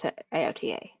submit to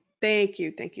AOTA. Thank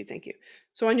you.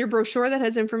 So on your brochure that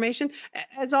has information,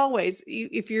 as always,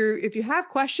 if you have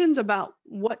questions about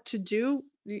what to do,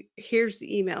 here's the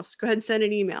emails. Go ahead and send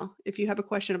an email if you have a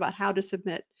question about how to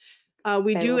submit.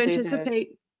 We do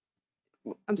anticipate.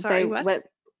 I'm sorry, what?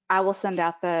 I will send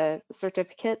out the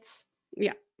certificates.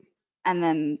 Yeah. And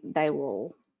then they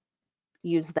will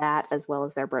use that as well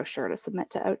as their brochure to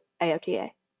submit to AOTA.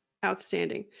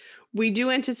 Outstanding. We do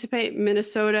anticipate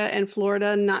Minnesota and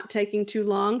Florida not taking too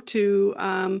long to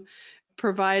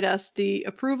provide us the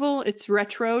approval. It's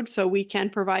retroed, so we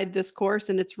can provide this course,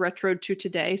 and it's retroed to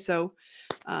today. So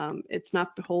it's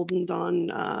not beholden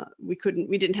on,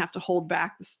 we didn't have to hold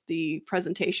back the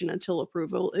presentation until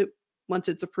approval. Once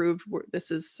it's approved,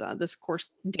 this course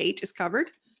date is covered.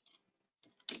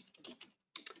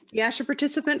 The ASHA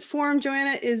participant form,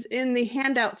 Joanna, is in the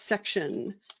handout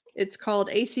section. It's called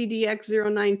ACDX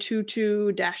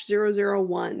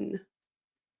 0922-001. Do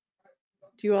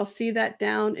you all see that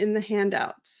down in the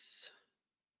handouts?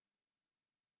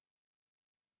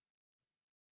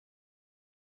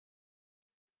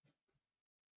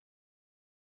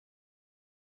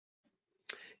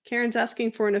 Karen's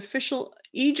asking for an official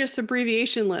AEGIS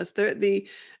abbreviation list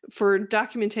for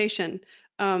documentation.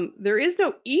 There is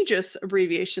no AEGIS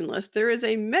abbreviation list. There is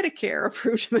a Medicare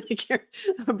approved Medicare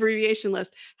abbreviation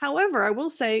list. However, I will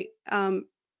say,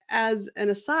 as an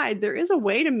aside, there is a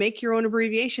way to make your own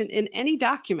abbreviation in any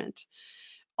document.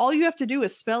 All you have to do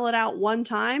is spell it out one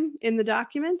time in the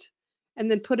document and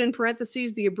then put in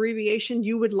parentheses the abbreviation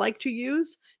you would like to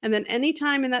use. And then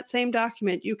anytime in that same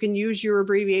document, you can use your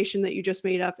abbreviation that you just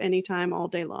made up anytime all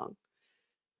day long.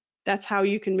 That's how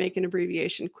you can make an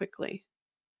abbreviation quickly.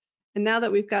 And now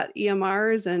that we've got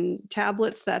EMRs and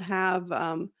tablets that have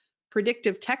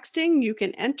predictive texting, you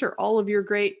can enter all of your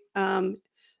great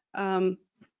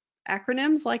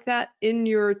acronyms like that in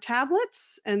your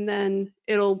tablets, and then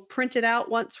it'll print it out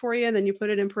once for you, and then you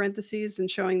put it in parentheses and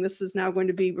showing this is now going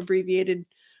to be abbreviated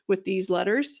with these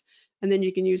letters, and then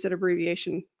you can use that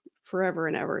abbreviation forever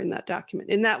and ever in that document,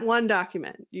 in that one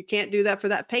document. You can't do that for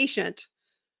that patient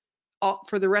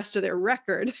for the rest of their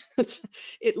record.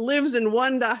 It lives in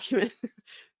one document.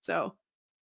 So,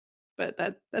 but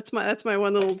that's my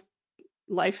one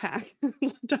life hack,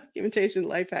 documentation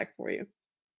life hack for you.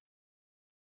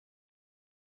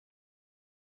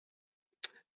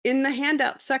 In the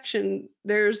handout section,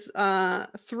 there's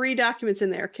 3 documents in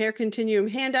there. Care Continuum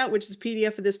handout, which is a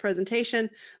PDF of this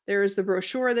presentation. There's the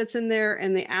brochure that's in there,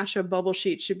 and the ASHA bubble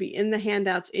sheet should be in the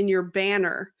handouts in your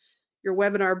banner, your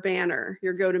webinar banner,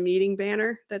 your GoToMeeting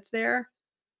banner that's there,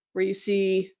 where you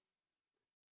see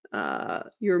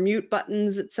your mute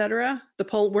buttons, etc.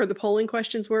 Where the polling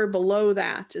questions were. Below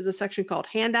that is a section called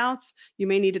handouts. You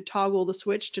may need to toggle the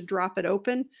switch to drop it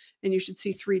open, and you should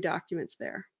see 3 documents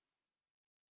there.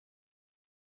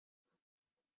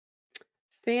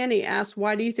 Fanny asked,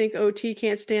 why do you think OT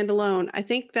can't stand alone? I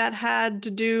think that had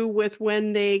to do with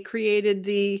when they created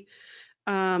the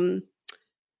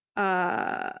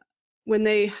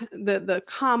the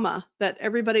comma that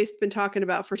everybody's been talking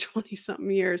about for 20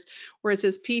 something years, where it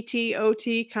says PT,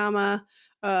 OT, comma,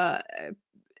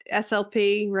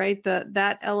 SLP, right?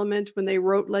 That element, when they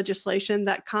wrote legislation,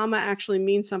 that comma actually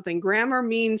means something. Grammar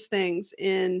means things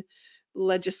in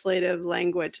legislative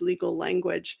language, legal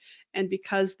language. And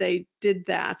because they did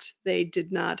that, they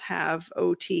did not have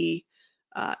OT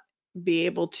be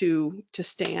able to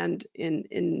stand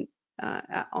on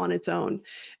its own.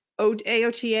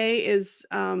 AOTA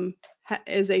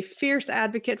is a fierce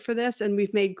advocate for this, and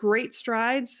we've made great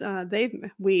strides. I'm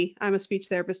a speech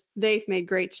therapist. They've made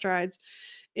great strides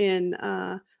in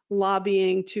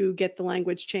lobbying to get the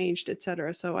language changed, et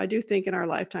cetera. So I do think in our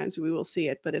lifetimes we will see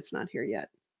it, but it's not here yet.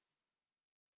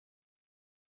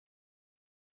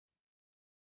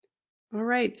 All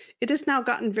right, it has now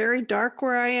gotten very dark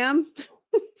where I am.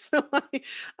 So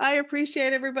I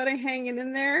appreciate everybody hanging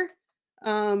in there.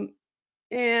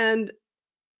 And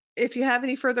if you have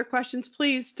any further questions,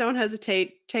 please don't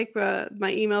hesitate. Take my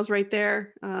emails right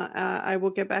there. I will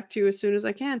get back to you as soon as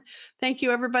I can. Thank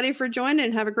you everybody for joining,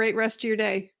 and have a great rest of your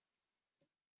day.